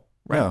difficult,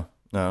 right?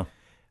 No.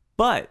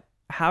 But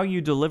how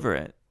you deliver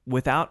it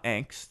without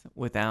angst,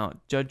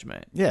 without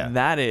judgment,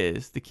 that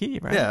is the key,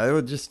 right? Yeah, it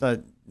would just not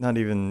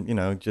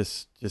even,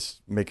 just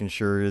making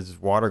sure his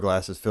water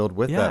glass is filled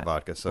with that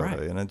vodka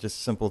soda, and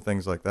just simple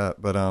things like that.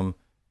 But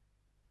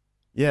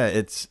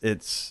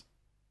it's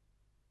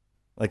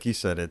like you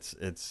said,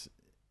 it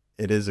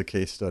is a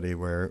case study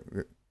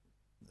where,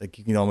 like,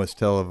 you can almost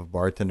tell of a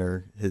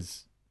bartender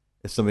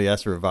if somebody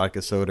asks for a vodka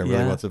soda and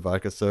really wants a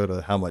vodka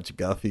soda, how much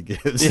guff he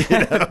gives.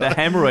 The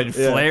hemorrhoid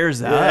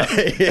flares up.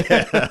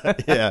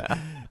 Yeah.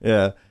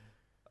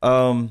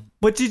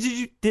 But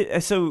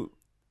so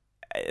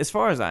as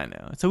far as I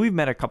know, so we've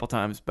met a couple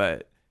times,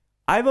 but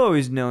I've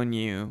always known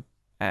you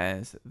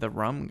as the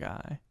rum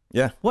guy.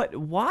 Yeah.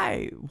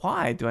 Why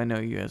do I know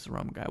you as the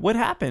rum guy? What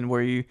happened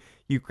where you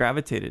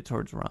gravitated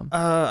towards rum?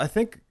 I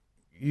think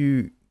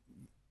when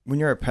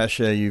you're at Pesce,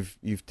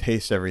 you've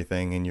tasted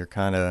everything, and you're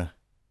kind of,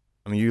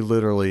 you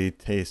literally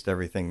taste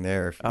everything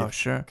there.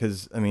 Sure.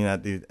 Because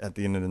at the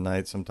end of the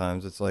night,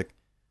 sometimes it's like,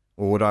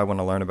 well, what do I want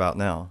to learn about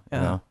now?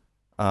 Yeah.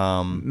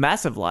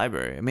 Massive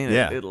library.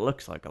 It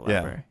looks like a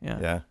library.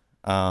 Yeah.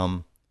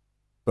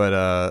 But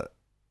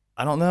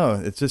I don't know.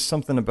 It's just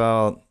something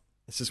about.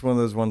 It's just one of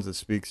those ones that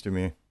speaks to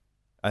me.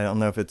 I don't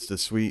know if it's the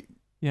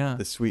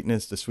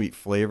sweetness, the sweet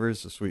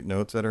flavors, the sweet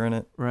notes that are in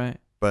it. Right.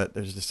 But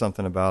there's just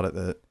something about it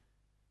that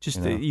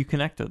just you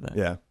connect with it.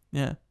 Yeah.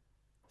 Yeah.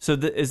 So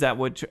is that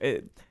what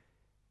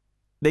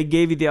they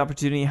gave you the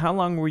opportunity? How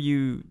long were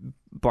you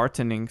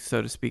bartending,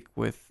 so to speak,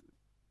 with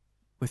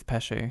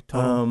Pesce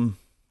total?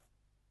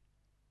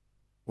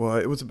 Well,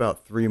 it was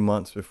about 3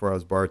 months before I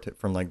was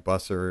from like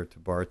busser to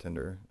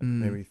bartender.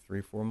 Maybe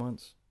 3-4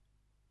 months,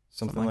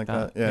 something like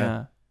that.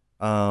 Yeah.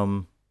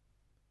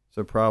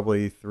 So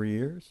probably 3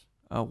 years.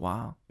 Oh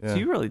wow! Yeah. So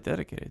you really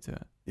dedicated to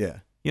it. Yeah.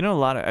 A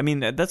lot of.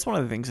 That's one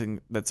of the things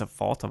that's a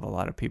fault of a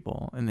lot of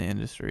people in the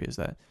industry is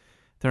that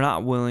they're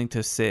not willing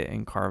to sit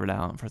and carve it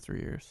out for 3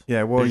 years.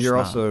 Yeah. Well, you're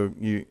also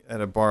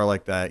at a bar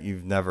like that.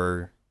 You've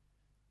never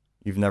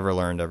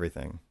learned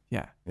everything.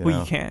 Yeah.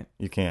 You can't.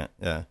 You can't.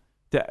 Yeah.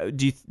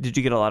 Did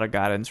you get a lot of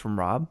guidance from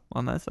Rob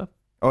on that stuff?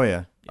 Oh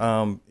yeah.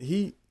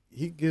 He's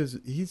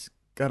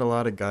got a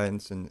lot of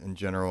guidance in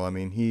general.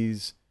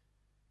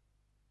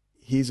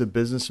 He's a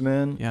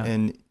businessman,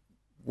 and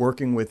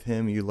working with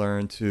him, you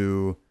learn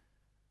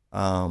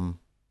how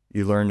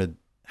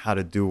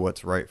to do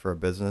what's right for a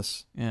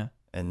business,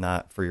 and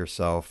not for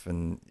yourself,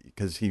 and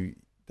because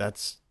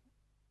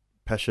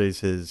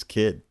Pesce's his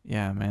kid.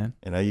 Yeah, man.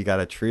 You got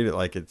to treat it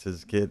like it's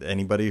his kid.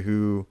 Anybody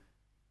who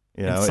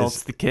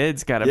insults the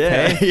kids got to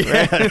pay.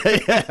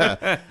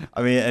 Yeah.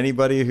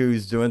 Anybody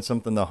who's doing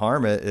something to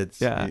harm it, it's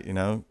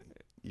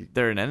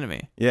they're an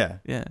enemy. Yeah.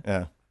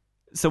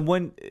 So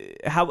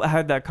how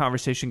did that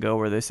conversation go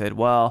where they said,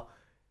 well,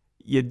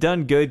 you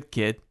done good,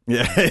 kid.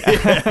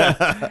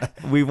 Yeah.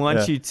 We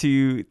want you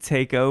to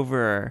take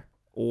over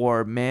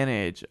or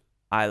manage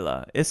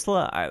Isla.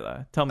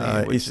 Tell me.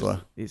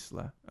 Isla.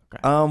 Okay.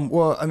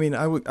 Well,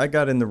 I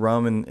got in the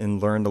rum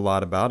and learned a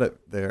lot about it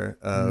there.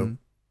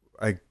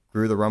 I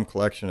grew the rum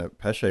collection at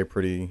Pesce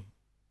pretty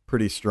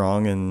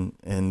strong, and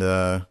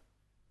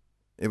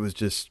it was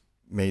just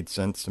made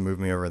sense to move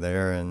me over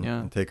there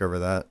and take over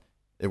that.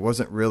 It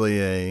wasn't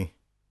really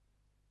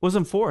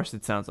wasn't forced,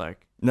 it sounds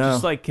like. No.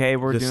 Just like, hey,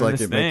 we're doing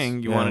this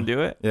thing. You want to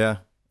do it? Yeah.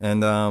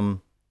 And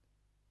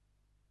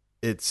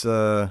it's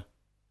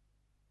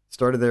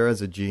started there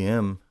as a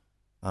GM.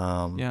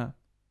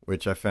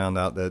 Which I found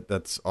out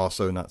that's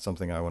also not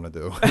something I want to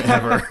do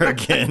ever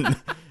again.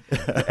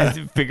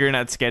 Figuring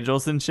out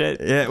schedules and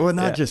shit. Yeah, well,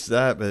 not just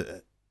that,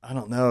 but I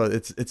don't know.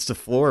 It's the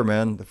floor,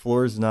 man. The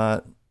floor is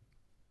not.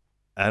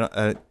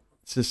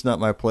 It's just not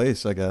my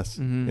place, I guess.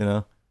 Mm-hmm.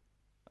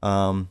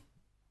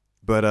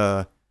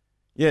 But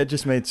it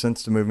just made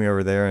sense to move me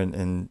over there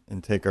and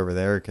take over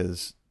there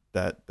because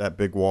that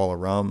big wall of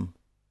rum,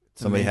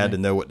 somebody had to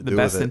know what to do with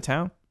it. The best in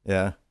town.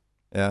 Yeah.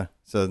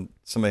 So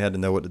somebody had to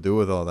know what to do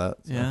with all that.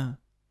 So. Yeah.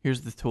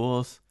 Here's the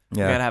tools.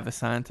 Yeah. You gotta have a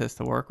scientist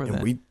to work with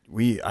it.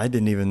 I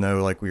didn't even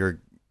know we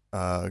were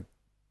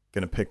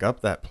gonna pick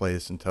up that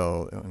place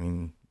until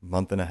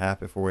month and a half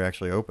before we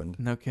actually opened.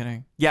 No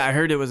kidding. Yeah, I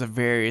heard it was a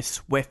very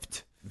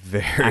swift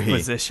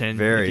acquisition,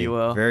 if you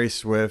will. Very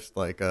swift,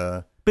 But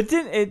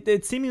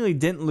it seemingly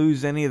didn't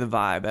lose any of the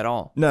vibe at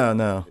all.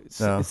 No.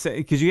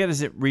 Because you had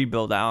to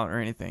rebuild out or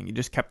anything. You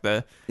just kept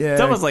the. Yeah.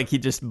 It's almost like he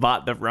just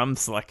bought the rum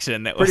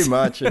selection that was pretty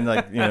much,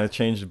 and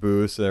changed the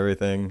booths and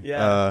everything.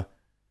 Yeah.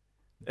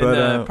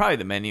 But probably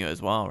the menu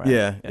as well, right?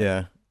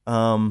 Yeah.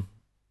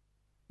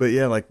 But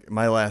yeah,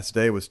 my last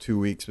day was 2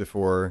 weeks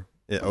before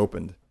it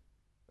opened.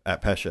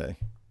 at Peche.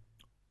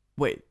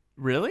 Wait,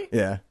 really?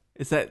 Yeah.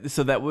 Is that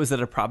so? That was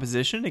it a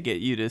proposition to get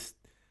you to?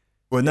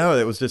 Well, no,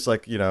 it was just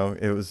like,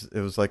 it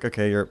was like,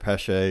 okay, you're at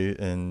Peche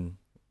and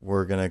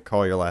we're gonna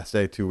call your last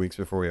day 2 weeks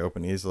before we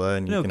open Isla,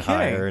 and you can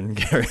hire and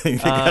get everything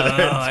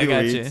together in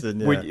 2 weeks.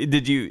 And,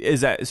 did you?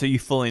 Is that so? You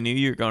fully knew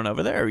you were going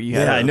over there? Or you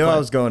had I knew I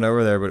was going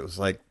over there, but it was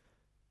like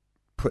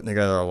putting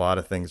together a lot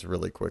of things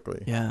really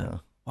quickly. Yeah.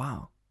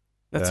 Wow.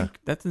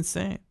 That's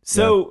insane.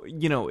 So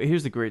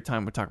here's the great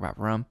time we talk about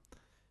rum.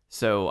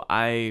 So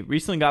I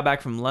recently got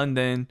back from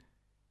London.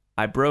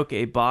 I broke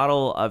a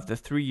bottle of the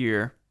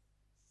 3-year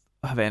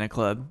Havana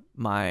Club.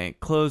 My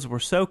clothes were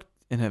soaked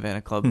in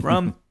Havana Club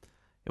rum.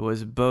 It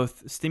was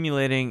both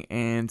stimulating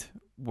and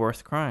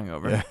worth crying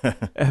over.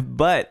 Yeah.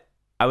 But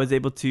I was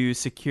able to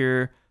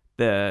secure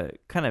the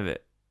kind of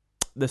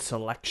the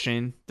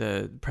selection,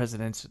 the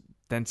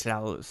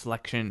presidential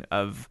selection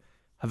of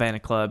Havana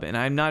Club. And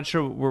I'm not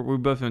sure,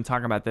 we've both been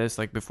talking about this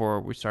like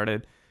before we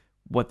started,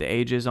 what the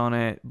age is on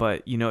it.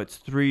 But, it's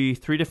three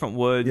different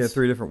woods. Yeah,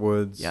 3 different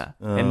woods. Yeah.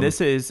 And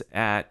this is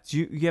at,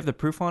 do you have the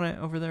proof on it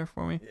over there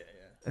for me? Yeah.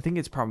 I think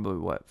it's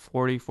probably,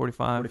 40,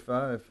 45?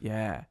 45.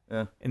 Yeah.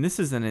 And this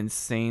is an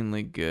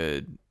insanely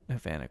good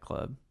Havana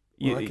Club.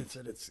 Well, like I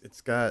said,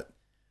 it's got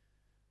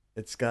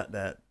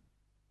that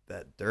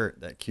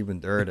dirt, that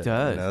Cuban dirt. It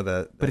does.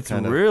 That but it's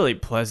really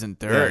pleasant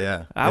dirt.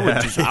 Yeah. I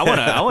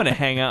want to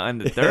hang out in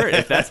the dirt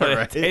if that's what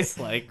right? It tastes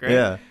like, right?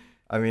 Yeah.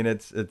 I mean,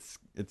 it's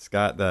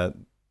got the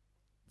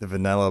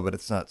vanilla, but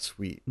it's not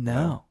sweet.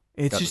 No.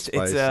 It's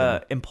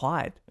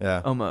implied.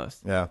 Yeah.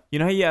 Almost. Yeah. You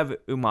know how you have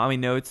umami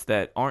notes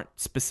that aren't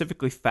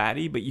specifically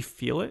fatty, but you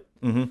feel it?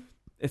 Mm-hmm.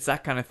 It's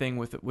that kind of thing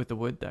with the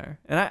wood there.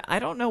 And I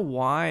don't know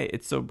why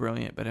it's so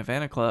brilliant, but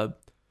Havana Club,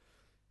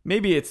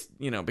 maybe it's,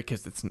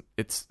 because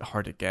it's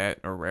hard to get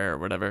or rare or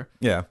whatever.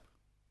 Yeah.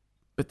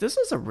 But this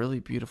is a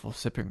really beautiful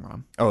sipping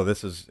rum. Oh,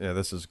 this is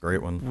a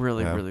great one.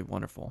 Really, really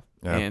wonderful.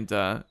 Yeah.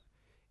 And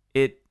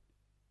it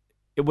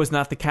was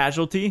not the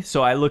casualty,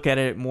 so I look at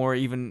it more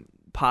even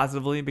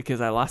positively because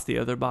I lost the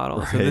other bottle.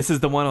 Right. So this is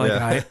the one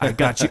I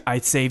got you. I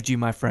saved you,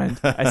 my friend.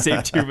 I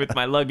saved you with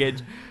my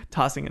luggage,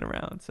 tossing it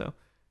around. So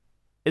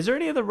is there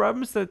any other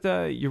rums that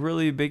you're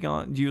really big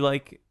on? Do you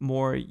like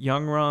more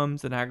young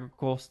rums and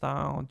agricole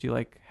style? Do you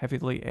like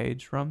heavily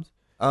aged rums?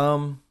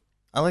 I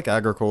like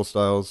agricole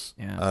styles,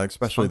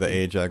 especially the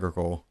aged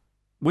agricole.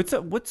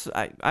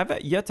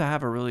 I've yet to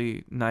have a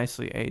really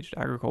nicely aged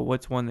agricole.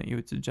 What's one that you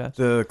would suggest?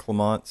 The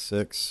Clement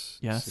 6.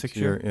 Yeah, 6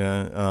 year.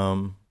 Yeah.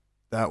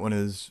 That one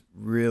is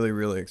really,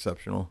 really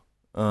exceptional.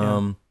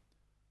 I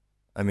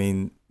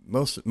mean,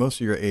 most of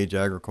your aged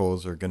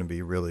agricoles are going to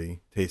be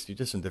really tasty,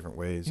 just in different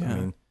ways. Yeah. I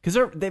mean, because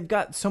they've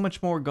got so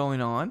much more going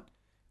on.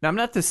 Now, I'm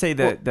not to say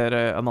that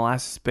a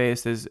molasses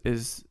base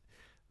is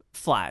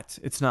flat.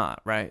 It's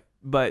not, right?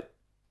 But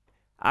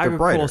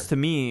agricoles to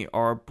me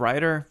are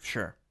brighter,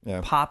 sure. Yeah.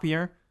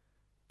 Poppier.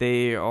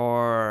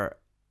 They're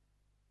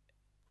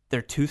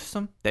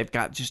toothsome. They've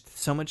got just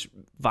so much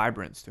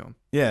vibrance to them.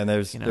 Yeah, and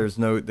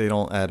they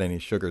don't add any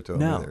sugar to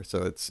them either.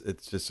 So it's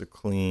just a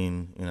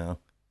clean,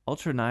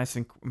 ultra nice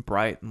and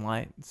bright and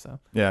light. So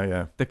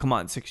yeah. The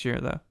Clement 6 year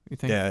though, you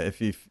think? Yeah,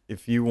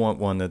 if you want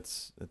one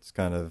that's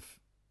kind of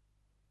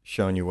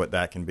showing you what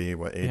that can be,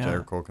 what aged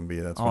agricole can be,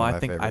 that's one of my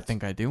favorites. I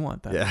think I do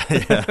want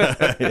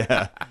that.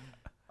 Yeah.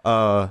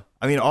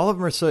 I mean, all of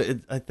them are so.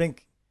 I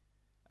think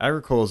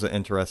agricole is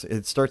interesting.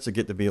 It starts to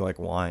get to be like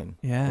wine.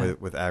 Yeah.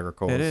 With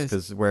agricoles,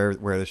 because where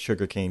the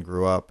sugar cane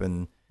grew up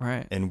and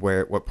right, and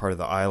what part of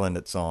the island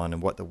it's on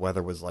and what the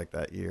weather was like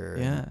that year.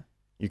 Yeah. And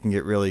you can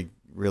get really,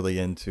 really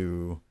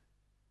into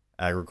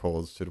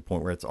agricoles to the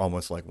point where it's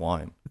almost like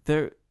wine.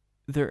 They're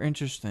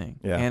interesting.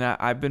 Yeah. And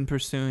I've been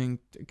pursuing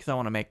because I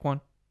want to make one.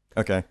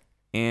 Okay.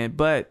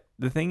 But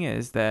the thing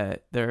is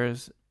that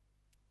there's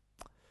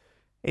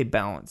a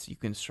balance you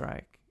can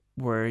strike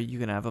where you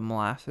can have a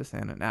molasses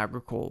and an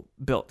agricole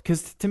built.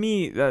 Because to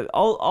me,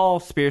 all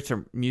spirits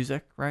are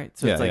music, right?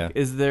 So it's like,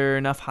 is there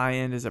enough high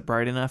end? Is it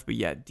bright enough, but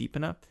yet deep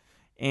enough?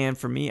 And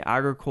for me,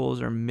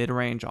 agricoles are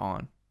mid-range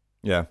on.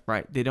 Yeah.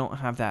 Right? They don't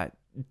have that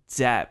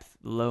depth,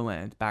 low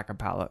end backer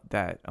palate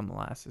that a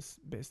molasses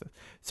based does.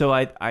 So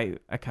I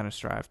kind of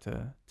strive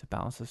to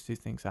balance those two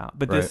things out.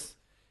 But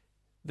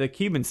the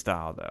Cuban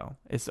style though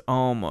is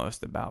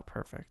almost about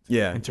perfect.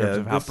 Yeah. In terms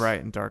of how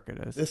bright and dark it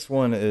is. This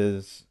one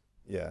is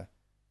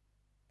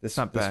This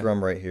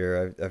rum right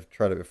here, I've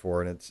tried it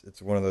before, and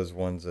it's one of those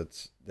ones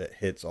that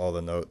hits all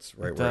the notes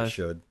right where it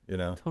should,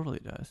 Totally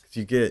does. 'Cause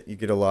you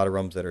get a lot of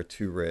rums that are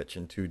too rich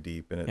and too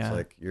deep, and it's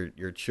like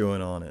you're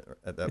chewing on it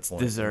at that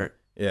point. It's dessert.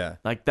 Yeah.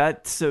 Like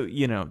that. So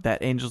that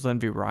Angel's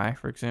Envy rye,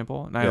 for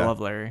example, and I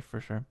love Larry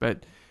for sure,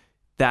 but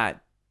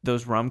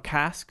those rum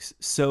casks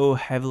so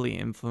heavily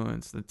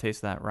influence the taste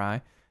of that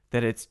rye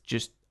that it's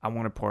just, I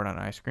want to pour it on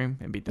ice cream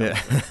and be done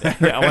with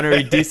it. I want to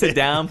reduce it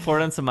down, pour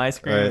it on some ice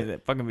cream,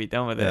 and fucking be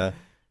done with it.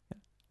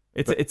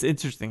 It's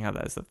interesting how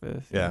that stuff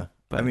is. Yeah.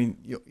 But I mean,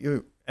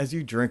 you as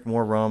you drink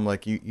more rum,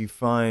 like you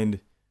find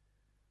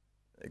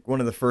like one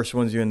of the first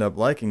ones you end up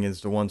liking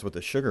is the ones with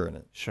the sugar in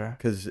it. Sure.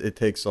 Because it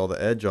takes all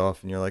the edge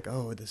off, and you're like,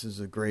 oh, this is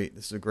a great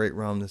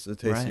rum. This is a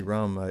tasty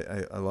rum.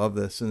 I love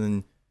this. And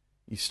then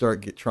you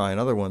start trying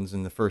other ones,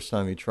 and the first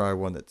time you try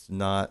one that's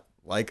not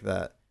like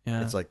that,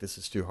 it's like, this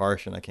is too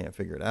harsh, and I can't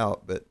figure it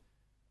out. But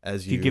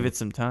as you give it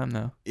some time,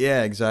 though.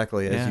 Yeah,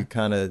 exactly. As you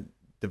kind of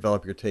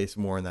develop your taste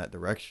more in that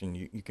direction,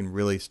 you can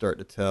really start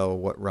to tell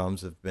what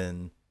rums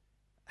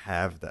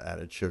have the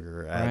added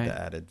sugar, the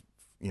added,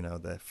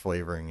 the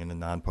flavoring and the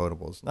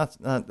non-potables.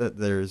 Not that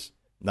there's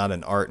not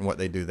an art in what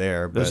they do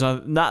there, but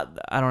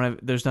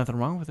there's nothing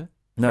wrong with it.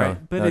 No,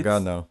 right? But no,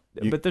 God, no.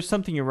 But there's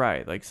something, you're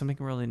right, like something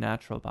really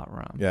natural about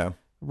rum. Yeah.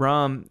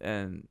 Rum,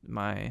 and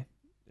my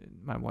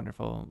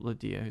wonderful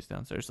Lydia, who's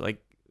downstairs,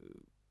 like,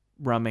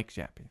 rum makes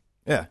you happy.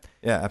 Yeah,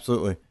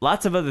 absolutely.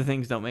 Lots of other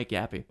things don't make you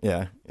happy.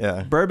 Yeah.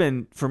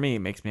 Bourbon, for me,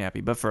 makes me happy,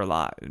 but for a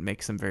lot, it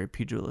makes them very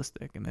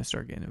pugilistic, and they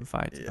start getting in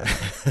fights.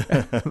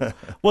 Yeah.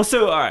 Well,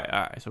 so, all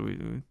right. So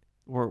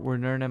we're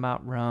nerding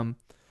about rum,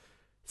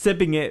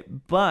 sipping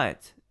it,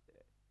 but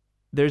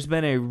there's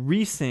been a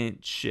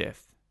recent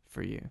shift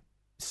for you.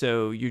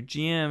 So you're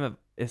GM of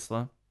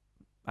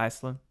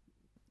Iceland.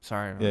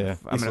 Sorry, I'm going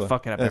to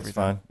fuck it up every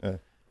time. Fine. Yeah.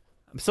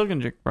 I'm still going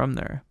to drink rum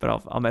there, but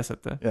I'll mess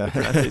up the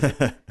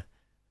pronunciation.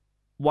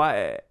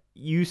 Why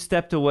you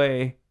stepped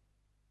away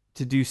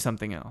to do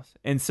something else,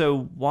 and so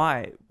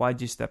why'd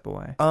you step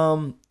away?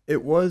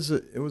 It was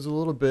a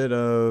little bit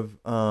of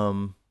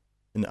an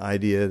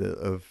idea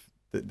of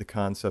the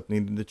concept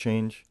needed to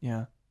change.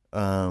 Yeah.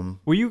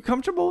 Were you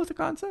comfortable with the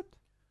concept?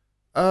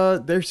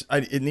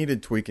 It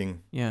needed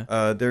tweaking.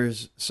 Yeah.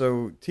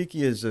 So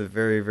tiki is a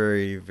very,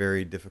 very,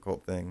 very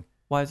difficult thing.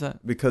 Why is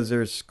that? Because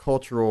there's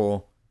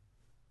cultural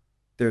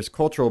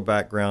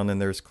background,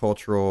 and there's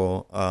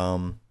cultural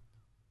not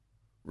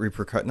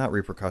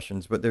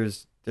repercussions, but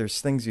there's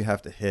things you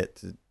have to hit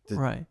to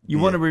right. You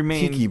want to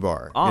remain tiki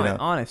bar,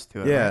 honest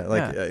to it. Yeah,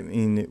 right? I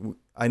mean,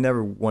 I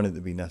never wanted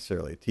to be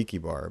necessarily a tiki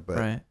bar,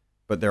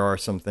 but there are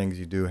some things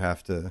you do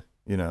have to,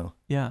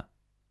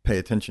 pay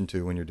attention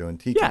to when you're doing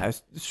tiki. Yeah,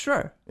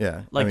 sure.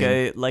 Yeah,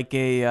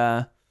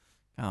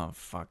 oh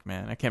fuck,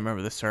 man, I can't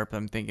remember the syrup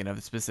I'm thinking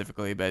of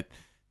specifically, but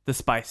the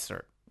spice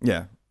syrup.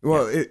 Yeah.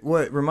 Well, it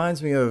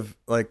reminds me of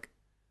like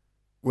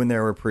when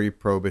there were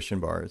pre-prohibition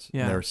bars,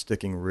 and they were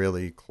sticking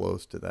really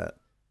close to that,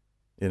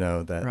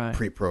 that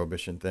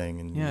pre-prohibition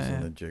thing, and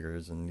using the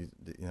jiggers, and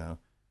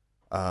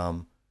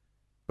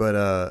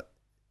but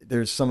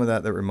there's some of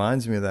that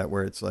reminds me of that,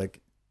 where it's like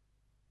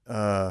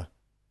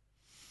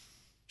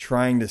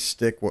trying to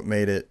stick what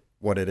made it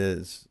what it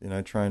is,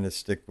 trying to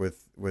stick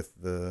with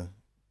the,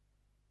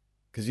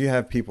 because you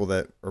have people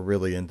that are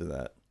really into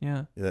that.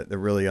 Yeah. That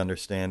really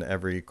understand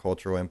every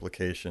cultural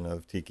implication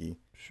of tiki.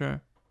 Sure.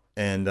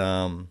 And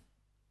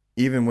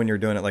even when you're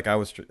doing it, like I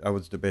was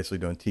basically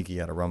doing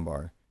tiki at a rum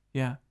bar.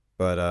 Yeah.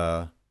 But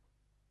I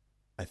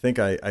think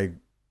I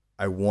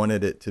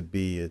wanted it to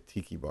be a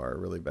tiki bar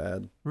really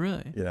bad.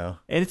 Really? And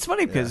it's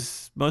funny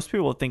because most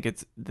people think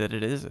that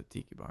it is a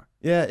tiki bar.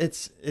 Yeah,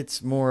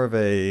 it's more of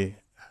a,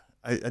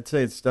 I'd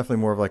say it's definitely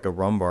more of like a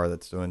rum bar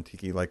that's doing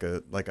tiki, like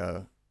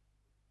a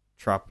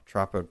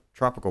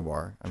tropical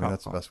bar. I mean,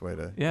 that's the best way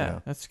to.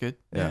 Yeah, that's good.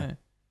 Yeah.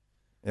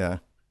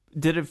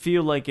 Did it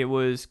feel like it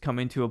was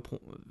coming to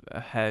a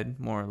head,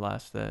 more or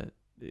less, that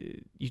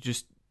it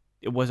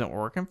wasn't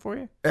working for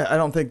you? I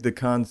don't think I'm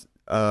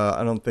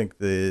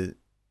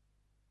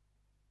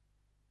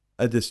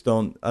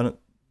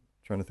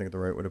trying to think of the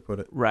right way to put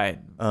it. Right.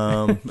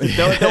 Don't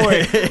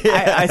worry.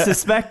 I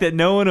suspect that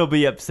no one will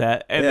be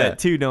upset, and that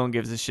too, no one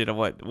gives a shit of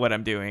what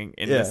I'm doing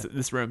in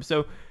this room.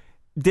 So,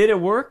 did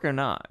it work or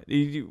not?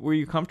 Were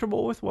you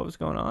comfortable with what was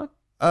going on?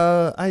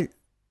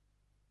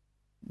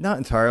 Not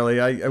entirely.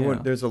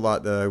 There's a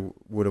lot that I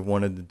would have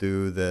wanted to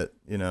do that,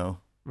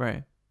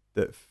 right,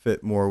 that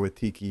fit more with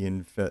tiki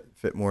and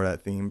fit more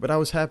that theme. But I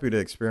was happy to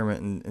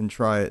experiment and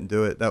try it and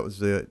do it. That was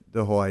the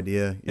whole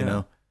idea, you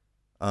know.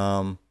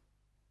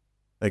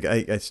 Like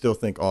I still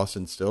think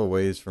Austin's still a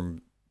ways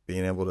from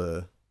being able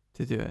to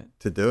do it.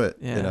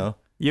 Yeah.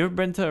 You ever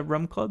been to a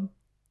rum club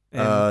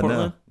in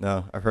Portland?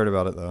 No, I've heard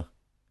about it though.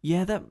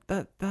 Yeah,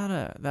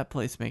 that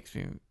place makes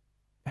me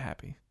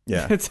happy.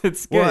 Yeah, it's good.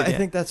 Well, I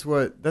think that's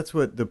what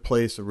the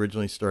place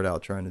originally started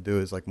out trying to do,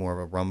 is like more of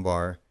a rum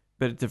bar.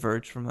 But it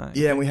diverged from that.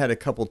 Yeah, and we had a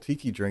couple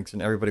tiki drinks,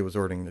 and everybody was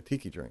ordering the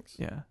tiki drinks.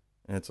 Yeah,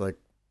 and it's like,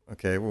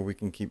 okay, well, we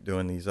can keep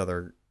doing these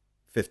other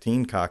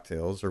 15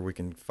 cocktails, or we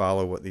can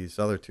follow what these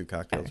other 2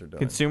 cocktails are doing.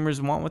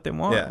 Consumers want what they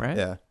want, right?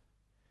 Yeah.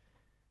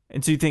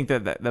 And so you think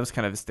that was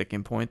kind of a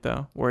sticking point,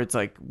 though, where it's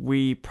like,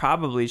 we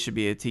probably should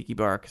be a tiki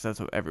bar because that's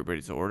what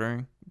everybody's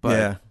ordering.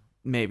 But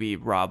maybe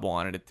Rob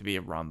wanted it to be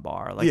a rum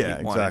bar. Like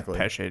he wanted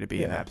Pesce to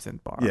be an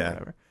absinthe bar or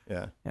whatever.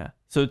 Yeah.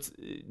 So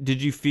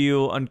did you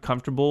feel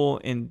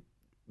uncomfortable in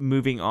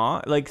moving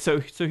on? Like,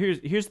 so here's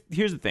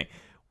the thing.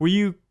 Were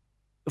you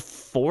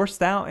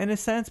forced out in a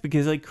sense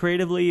because like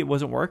creatively it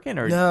wasn't working,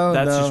 or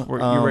just where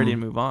you're ready to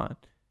move on?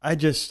 I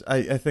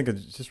think I'm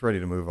just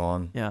ready to move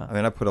on. Yeah. I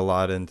mean, I put a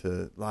lot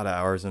of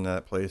hours into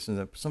that place, and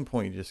at some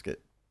point you just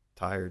get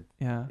tired.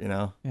 Yeah.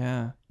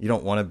 Yeah. You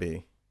don't want to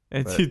be.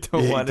 And you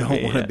don't want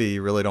to be.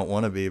 You really don't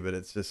want to be, but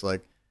it's just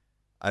like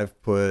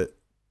I've put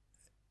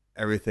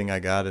everything I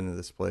got into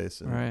this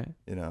place, and, right?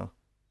 You know,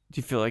 do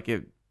you feel like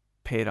it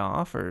paid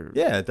off, or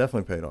yeah, it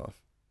definitely paid off.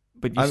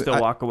 But you still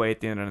walk away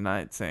at the end of the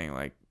night saying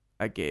like,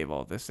 I gave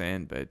all this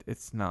in, but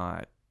it's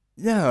not.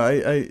 Yeah,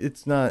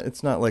 it's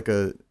not like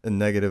a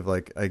negative,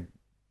 like I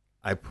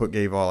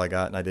gave all I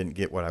got and I didn't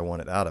get what I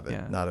wanted out of it.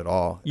 Yeah. Not at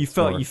all. You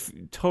felt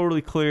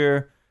totally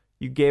clear.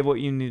 You gave what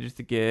you needed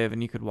to give,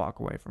 and you could walk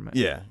away from it.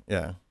 Yeah,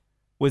 yeah.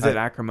 Was it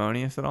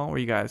acrimonious at all? Were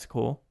you guys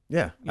cool?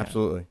 Yeah,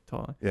 absolutely.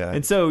 Totally. Yeah.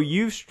 And so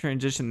you've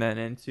transitioned then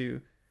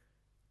into.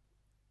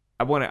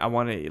 I want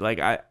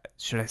to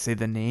should I say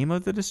the name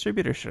of the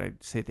distributor? Or should I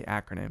say the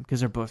acronym?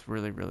 Because they're both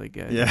really, really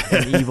good. Yeah.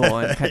 And evil.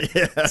 And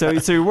yeah. So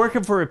you're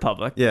working for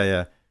Republic. Yeah,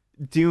 yeah.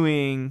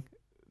 Doing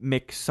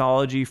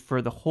mixology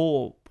for the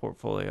whole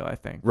portfolio, I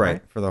think.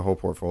 Right, for the whole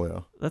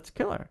portfolio. That's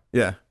killer.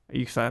 Yeah. Are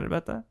you excited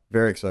about that?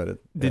 Very excited.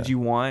 Did you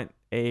want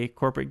a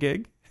corporate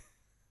gig?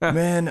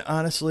 Man,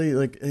 honestly,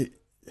 like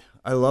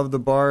I love the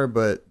bar,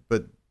 but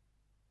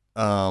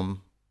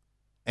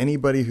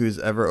anybody who's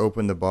ever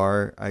opened a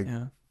bar,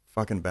 I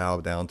fucking bow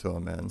down to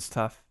them, man. It's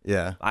tough.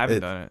 Yeah. I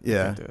haven't done it.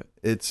 Yeah. I can't do it.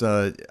 It's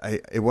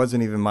it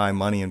wasn't even my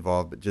money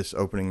involved, but just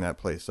opening that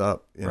place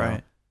up, you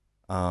know.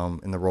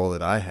 In the role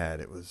that I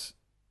had, it was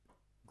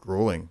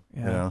grueling,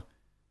 you know.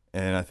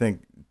 And I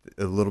think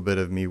a little bit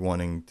of me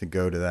wanting to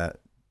go to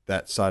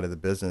that side of the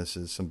business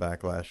is some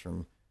backlash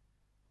from,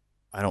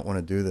 I don't want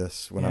to do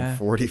this when I'm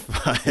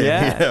 45.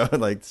 Yeah. You know,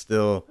 like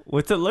still.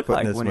 What's it look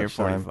like when you're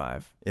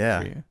 45?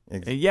 Yeah.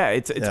 Yeah,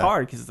 it's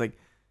hard because it's like,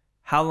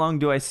 how long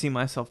do I see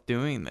myself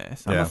doing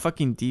this? I'm a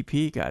fucking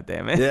DP,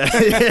 goddammit. Yeah.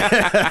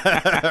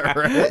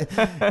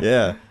 Right.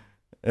 Yeah.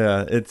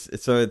 Yeah.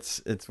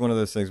 It's one of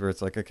those things where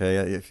it's like,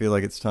 okay, I feel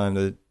like it's time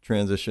to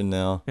transition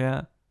now.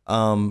 Yeah.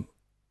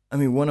 I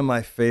mean, one of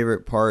my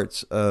favorite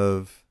parts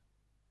of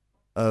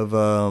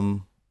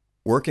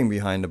working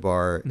behind a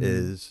bar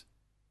is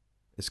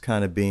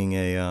kind of being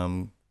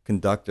a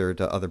conductor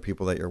to other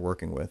people that you're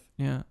working with.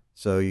 Yeah.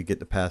 So you get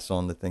to pass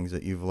on the things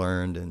that you've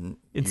learned and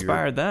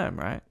inspire them,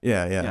 right?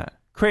 Yeah, yeah.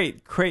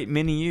 Create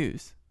mini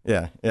yous.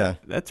 Yeah, yeah.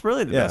 That's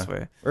really the best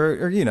way.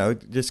 Or you know,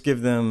 just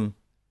give them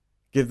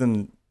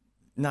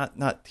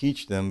not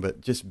teach them,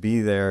 but just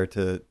be there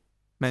to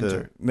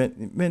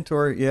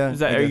mentor. Yeah.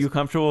 Are you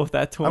comfortable with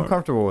that term? I'm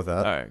comfortable with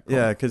that. All right. Cool.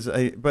 Yeah, because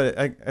I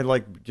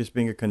like just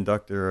being a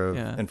conductor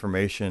of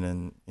information,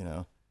 and you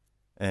know,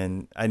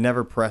 and I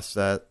never press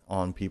that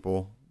on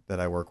people that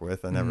I work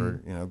with. I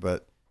never, you know,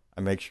 but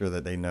I make sure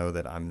that they know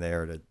that I'm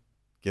there to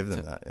give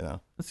them that, you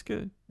know. That's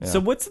good. Yeah. So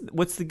what's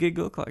the gig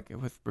look like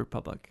with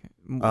Republic?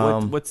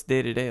 What's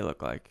day to day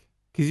look like?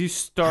 Because you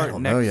start I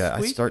don't next know yet.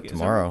 week. I start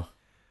tomorrow.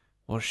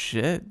 Well,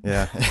 shit.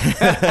 Yeah.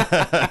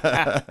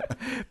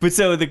 But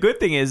so the good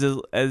thing is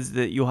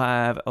that you'll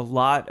have a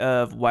lot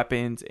of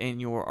weapons in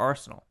your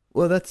arsenal.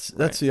 Well, that's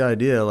the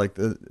idea. Like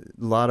a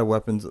lot of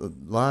weapons, a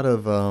lot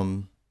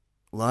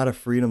of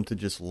freedom to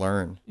just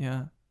learn.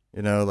 Yeah.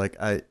 You know, like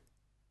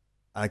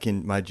I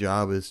can. My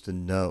job is to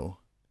know.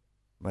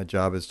 My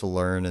job is to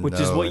learn and which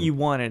is what you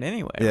wanted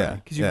anyway. Yeah.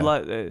 Because you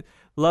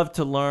love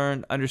to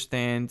learn,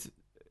 understand.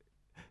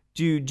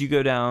 Do you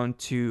go down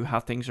to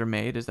how things are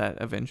made? Is that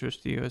of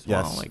interest to you as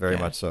well? Yes, very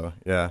much so.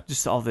 Yeah.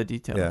 Just all the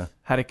details. Yeah.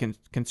 How to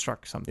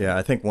construct something. Yeah,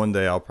 I think one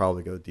day I'll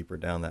probably go deeper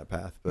down that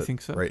path. But you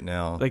think so? Right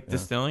now, like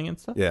distilling and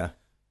stuff. Yeah.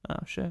 Oh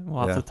shit!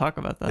 We'll have to talk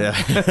about that.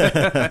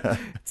 Yeah.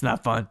 It's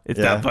not fun. It's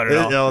not fun at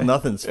all. You know,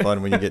 nothing's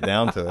fun when you get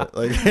down to it.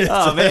 Like,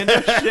 oh man,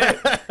 no shit.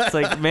 It's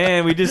like,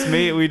 man, we just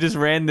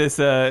ran this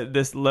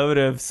load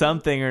of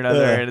something or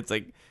another, and it's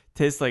like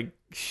tastes like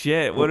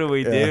shit. What do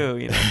we do?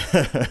 You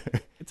know,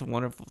 it's a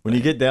wonderful thing. When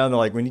you get down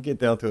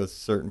to a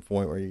certain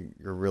point where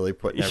you're really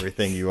putting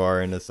everything you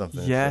are into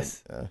something.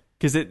 Yes,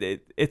 because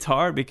it's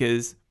hard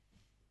because,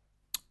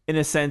 in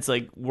a sense,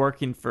 like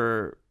working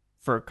for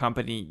a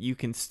company, you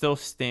can still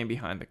stand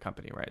behind the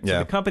company, right? So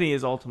the company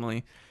is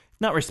ultimately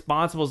not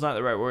responsible is not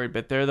the right word,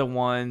 but they're the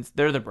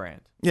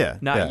brand. Yeah.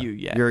 Not you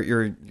yet.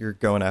 You're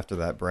going after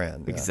that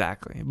brand. Yeah.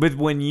 Exactly. But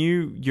when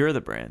you're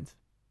the brand,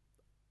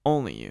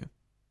 only you.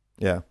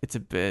 Yeah. It's a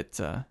bit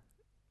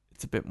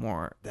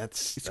more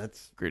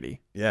that's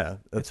gritty. Yeah.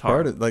 That's it's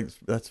part hard. of like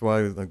that's why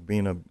like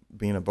being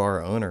a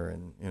bar owner,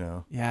 and you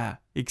know. Yeah,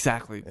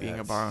 exactly. Being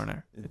a bar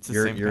owner. It's the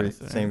same kind of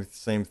thing.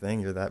 Same thing.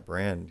 You're that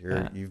brand.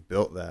 You've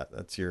built that.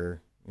 That's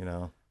your, you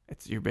know.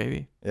 It's your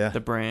baby. Yeah.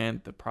 The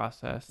brand, the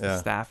process, the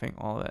staffing,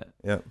 all that.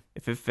 Yep.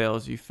 If it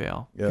fails, you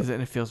fail. Because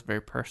then it feels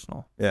very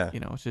personal. Yeah.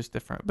 You know, it's just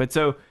different. But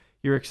so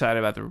you're excited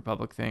about the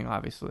Republic thing,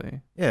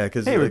 obviously. Yeah,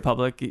 because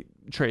Republic,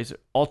 Trey's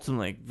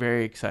ultimately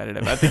very excited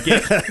about the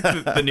gig,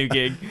 the new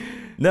gig.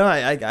 No,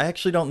 I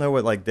actually don't know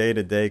what like day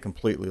to day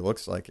completely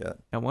looks like yet.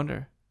 I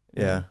wonder.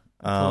 Yeah.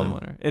 I totally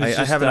wonder.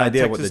 I have an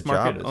idea Texas what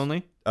the job is.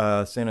 Only?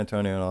 San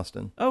Antonio and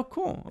Austin. Oh,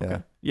 cool. Okay.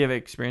 Yeah. You have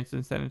experience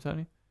in San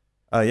Antonio?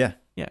 Yeah.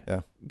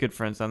 Yeah. Good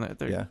friends down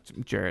there.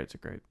 Jarrett's a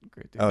great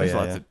dude. Oh,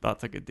 There's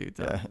lots of good dudes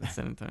out in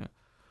San Antonio.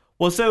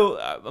 Well, so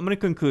I'm going to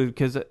conclude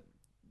because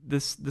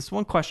this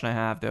one question I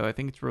have, though, I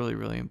think it's really,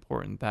 really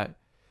important that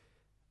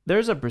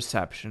there's a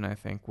perception, I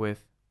think,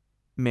 with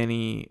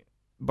many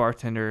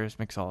bartenders,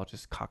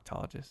 mixologists,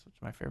 cocktailologists, which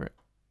is my favorite,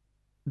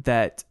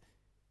 that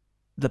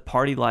the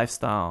party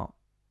lifestyle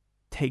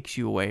takes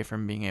you away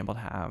from being able to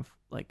have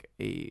like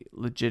a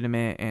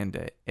legitimate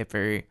and a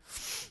very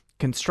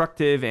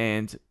constructive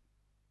and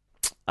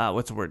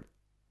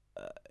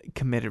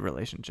committed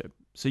relationship.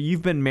 So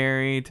you've been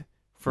married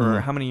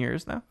for how many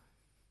years now?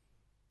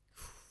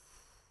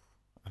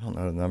 I don't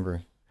know the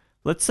number.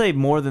 Let's say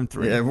more than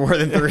 3. Yeah, more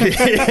than 3.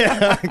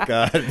 Yeah,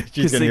 God, because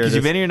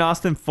you've been here in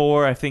Austin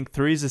 4. I think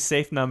 3 is a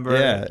safe number.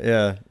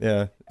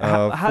 Yeah.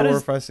 How 4,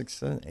 does 5, 6,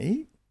 7,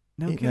 8.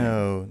 No, eight?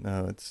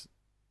 No, it's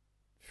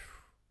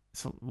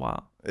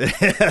wow.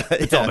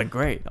 It's all been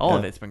great. All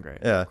of it's been great.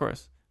 Yeah, of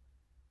course.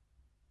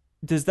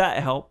 Does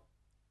that help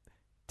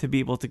to be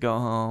able to go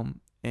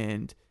home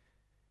and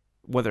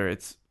whether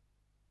it's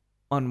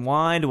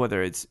unwind,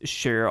 whether it's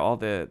share all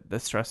the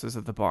stresses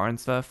of the bar and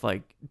stuff?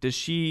 Like, does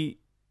she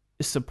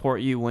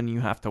support you when you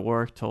have to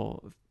work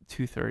till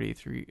 2:30,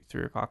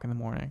 3 o'clock in the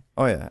morning?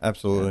 Oh yeah,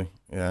 absolutely.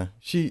 Yeah.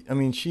 She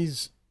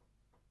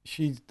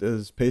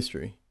does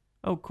pastry.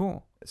 Oh,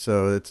 cool.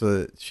 So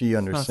she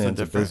understands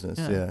the business.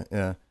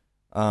 Yeah.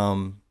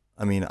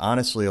 I mean,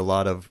 honestly, a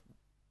lot of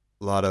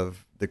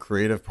the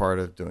creative part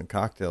of doing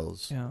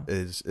cocktails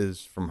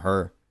is from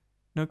her.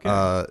 No kidding.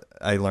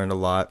 I learned a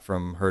lot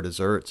from her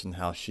desserts and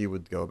how she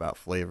would go about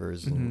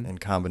flavors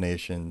and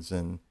combinations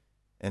and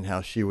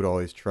how she would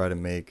always try to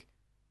make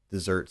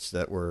desserts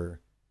that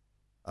were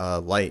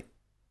light,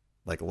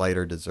 like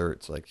lighter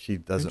desserts. Like she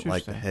doesn't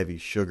like the heavy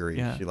sugary.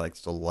 Yeah. She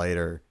likes the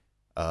lighter,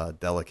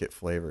 delicate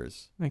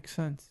flavors. Makes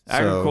sense.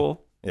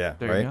 Cool. Yeah.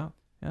 There right? you go.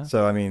 Yeah.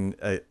 So I mean,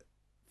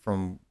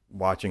 from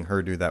watching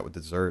her do that with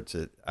desserts,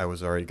 I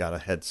was already got a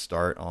head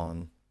start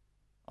on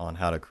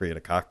how to create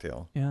a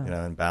cocktail. Yeah.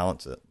 And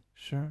balance it.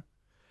 Sure.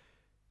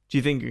 Do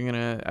you think you're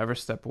gonna ever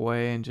step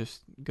away and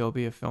just go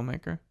be a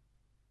filmmaker?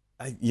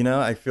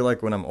 I feel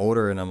like when I'm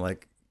older and I'm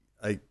like,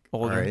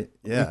 older. All right,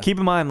 yeah. Keep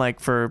in mind, like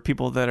for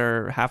people that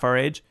are half our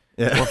age,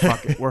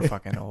 we're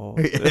fucking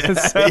old.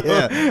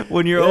 So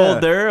when you're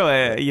older,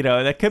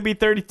 that could be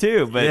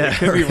 32, but it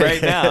could be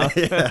right now.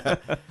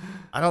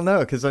 I don't know,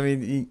 because I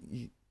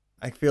mean,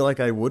 I feel like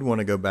I would want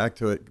to go back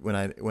to it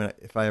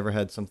if I ever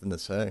had something to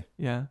say.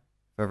 Yeah.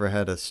 If I ever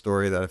had a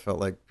story that I felt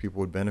like people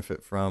would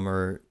benefit from,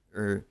 or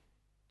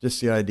just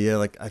the idea,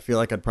 like I feel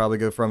like I'd probably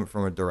go from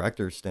a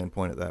director's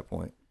standpoint at that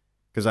point.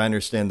 Because I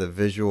understand the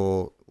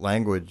visual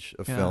language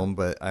of film,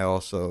 but I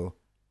also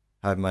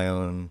have my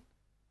own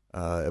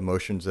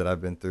emotions that I've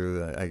been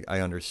through.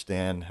 I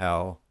understand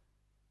how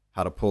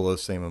to pull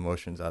those same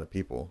emotions out of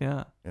people.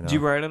 Yeah. Do you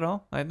write at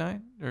all at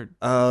night? Or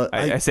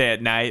I say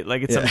at night,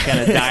 like it's some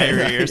kind of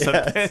diary or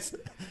something. Yes.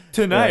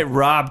 Tonight,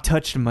 Rob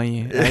touched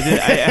my.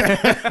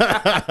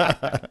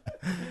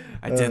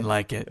 I didn't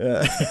like it.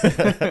 Yeah.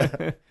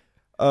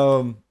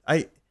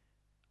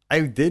 I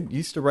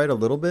used to write a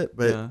little bit,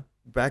 but.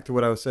 Back to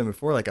what I was saying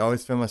before, like I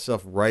always found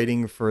myself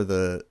writing for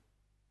the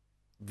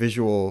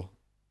visual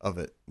of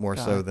it more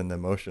so than the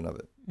emotion of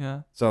it.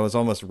 Yeah. So I was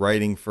almost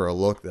writing for a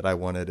look that I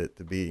wanted it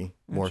to be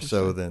more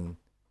so than,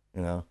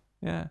 Yeah.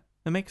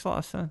 That makes a lot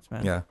of sense,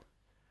 man. Yeah.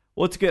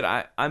 Well, it's good.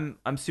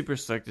 I'm super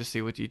stoked to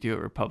see what you do at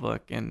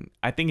Republic, and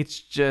I think it's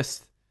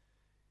just.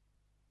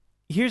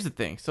 Here's the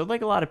thing. So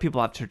like a lot of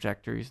people have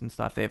trajectories and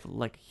stuff. They have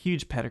like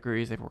huge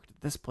pedigrees. They've worked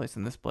at this place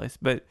and this place,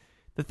 but.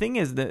 The thing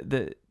is that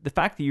the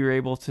fact that you're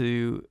able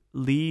to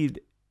lead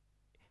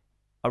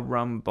a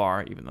rum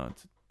bar, even though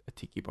it's a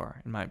tiki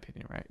bar, in my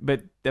opinion, right?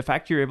 But the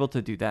fact you're able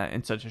to do that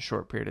in such a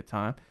short period of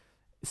time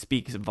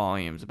speaks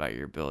volumes about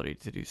your ability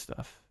to do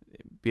stuff,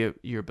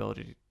 your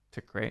ability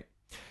to create,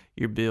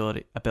 your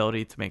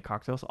ability to make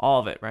cocktails, all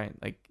of it, right?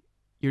 Like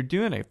you're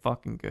doing a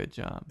fucking good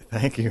job.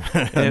 Thank you.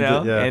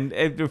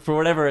 And for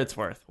whatever it's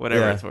worth,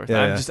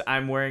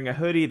 I'm wearing a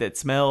hoodie that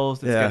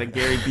smells. It's got a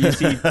Gary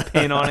Busey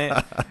pin on it.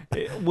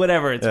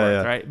 Whatever it's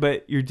worth, right?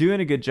 But you're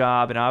doing a good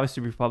job, and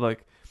obviously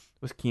Republic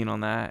was keen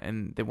on that,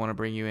 and they want to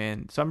bring you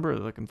in. So I'm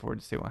really looking forward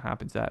to see what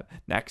happens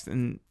next,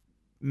 and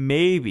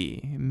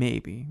maybe,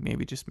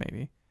 just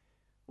maybe,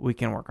 we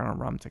can work on a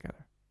rum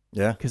together.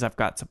 Yeah, because I've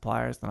got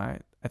suppliers, and I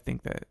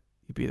think that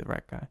you'd be the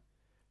right guy.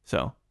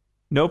 So.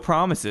 No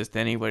promises to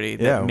anybody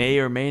that may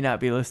or may not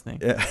be listening.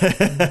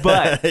 Yeah.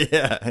 But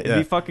it'd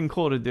be fucking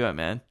cool to do it,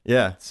 man.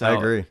 Yeah, so, I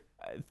agree.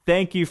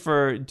 Thank you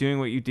for doing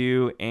what you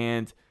do.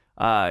 And,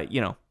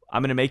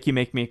 I'm going to make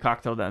me a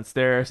cocktail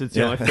downstairs. It's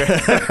the only fair.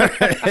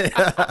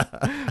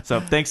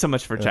 So thanks so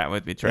much for chatting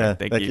with me, Trey. Yeah,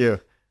 thank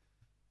you.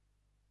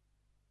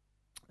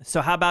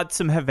 So how about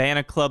some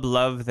Havana Club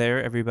love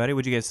there, everybody?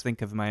 What'd you guys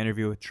think of my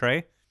interview with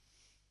Trey?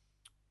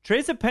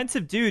 Trey's a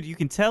pensive dude. You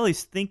can tell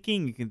he's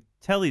thinking. You can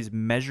tell he's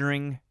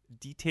measuring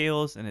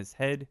details in his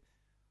head.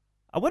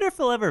 I wonder if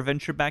he'll ever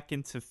venture back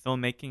into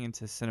filmmaking,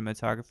 into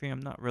cinematography.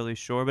 I'm not really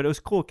sure, but it was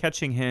cool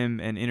catching him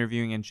and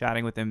interviewing and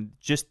chatting with him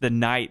just the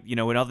night,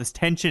 when all this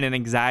tension and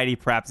anxiety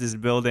perhaps is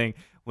building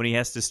when he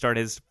has to start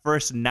his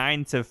first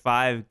 9 to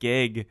 5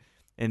 gig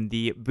in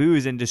the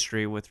booze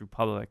industry with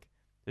Republic.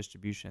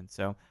 distribution.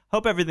 So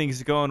hope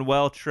everything's going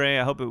well, Trey.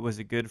 I hope it was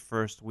a good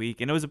first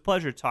week. And it was a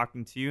pleasure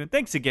talking to you. And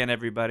thanks again,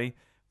 everybody,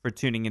 for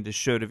tuning into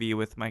Show to View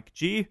with Mike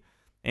G.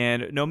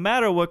 And no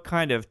matter what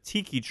kind of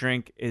tiki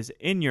drink is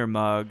in your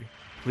mug,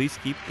 please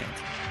keep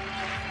dancing.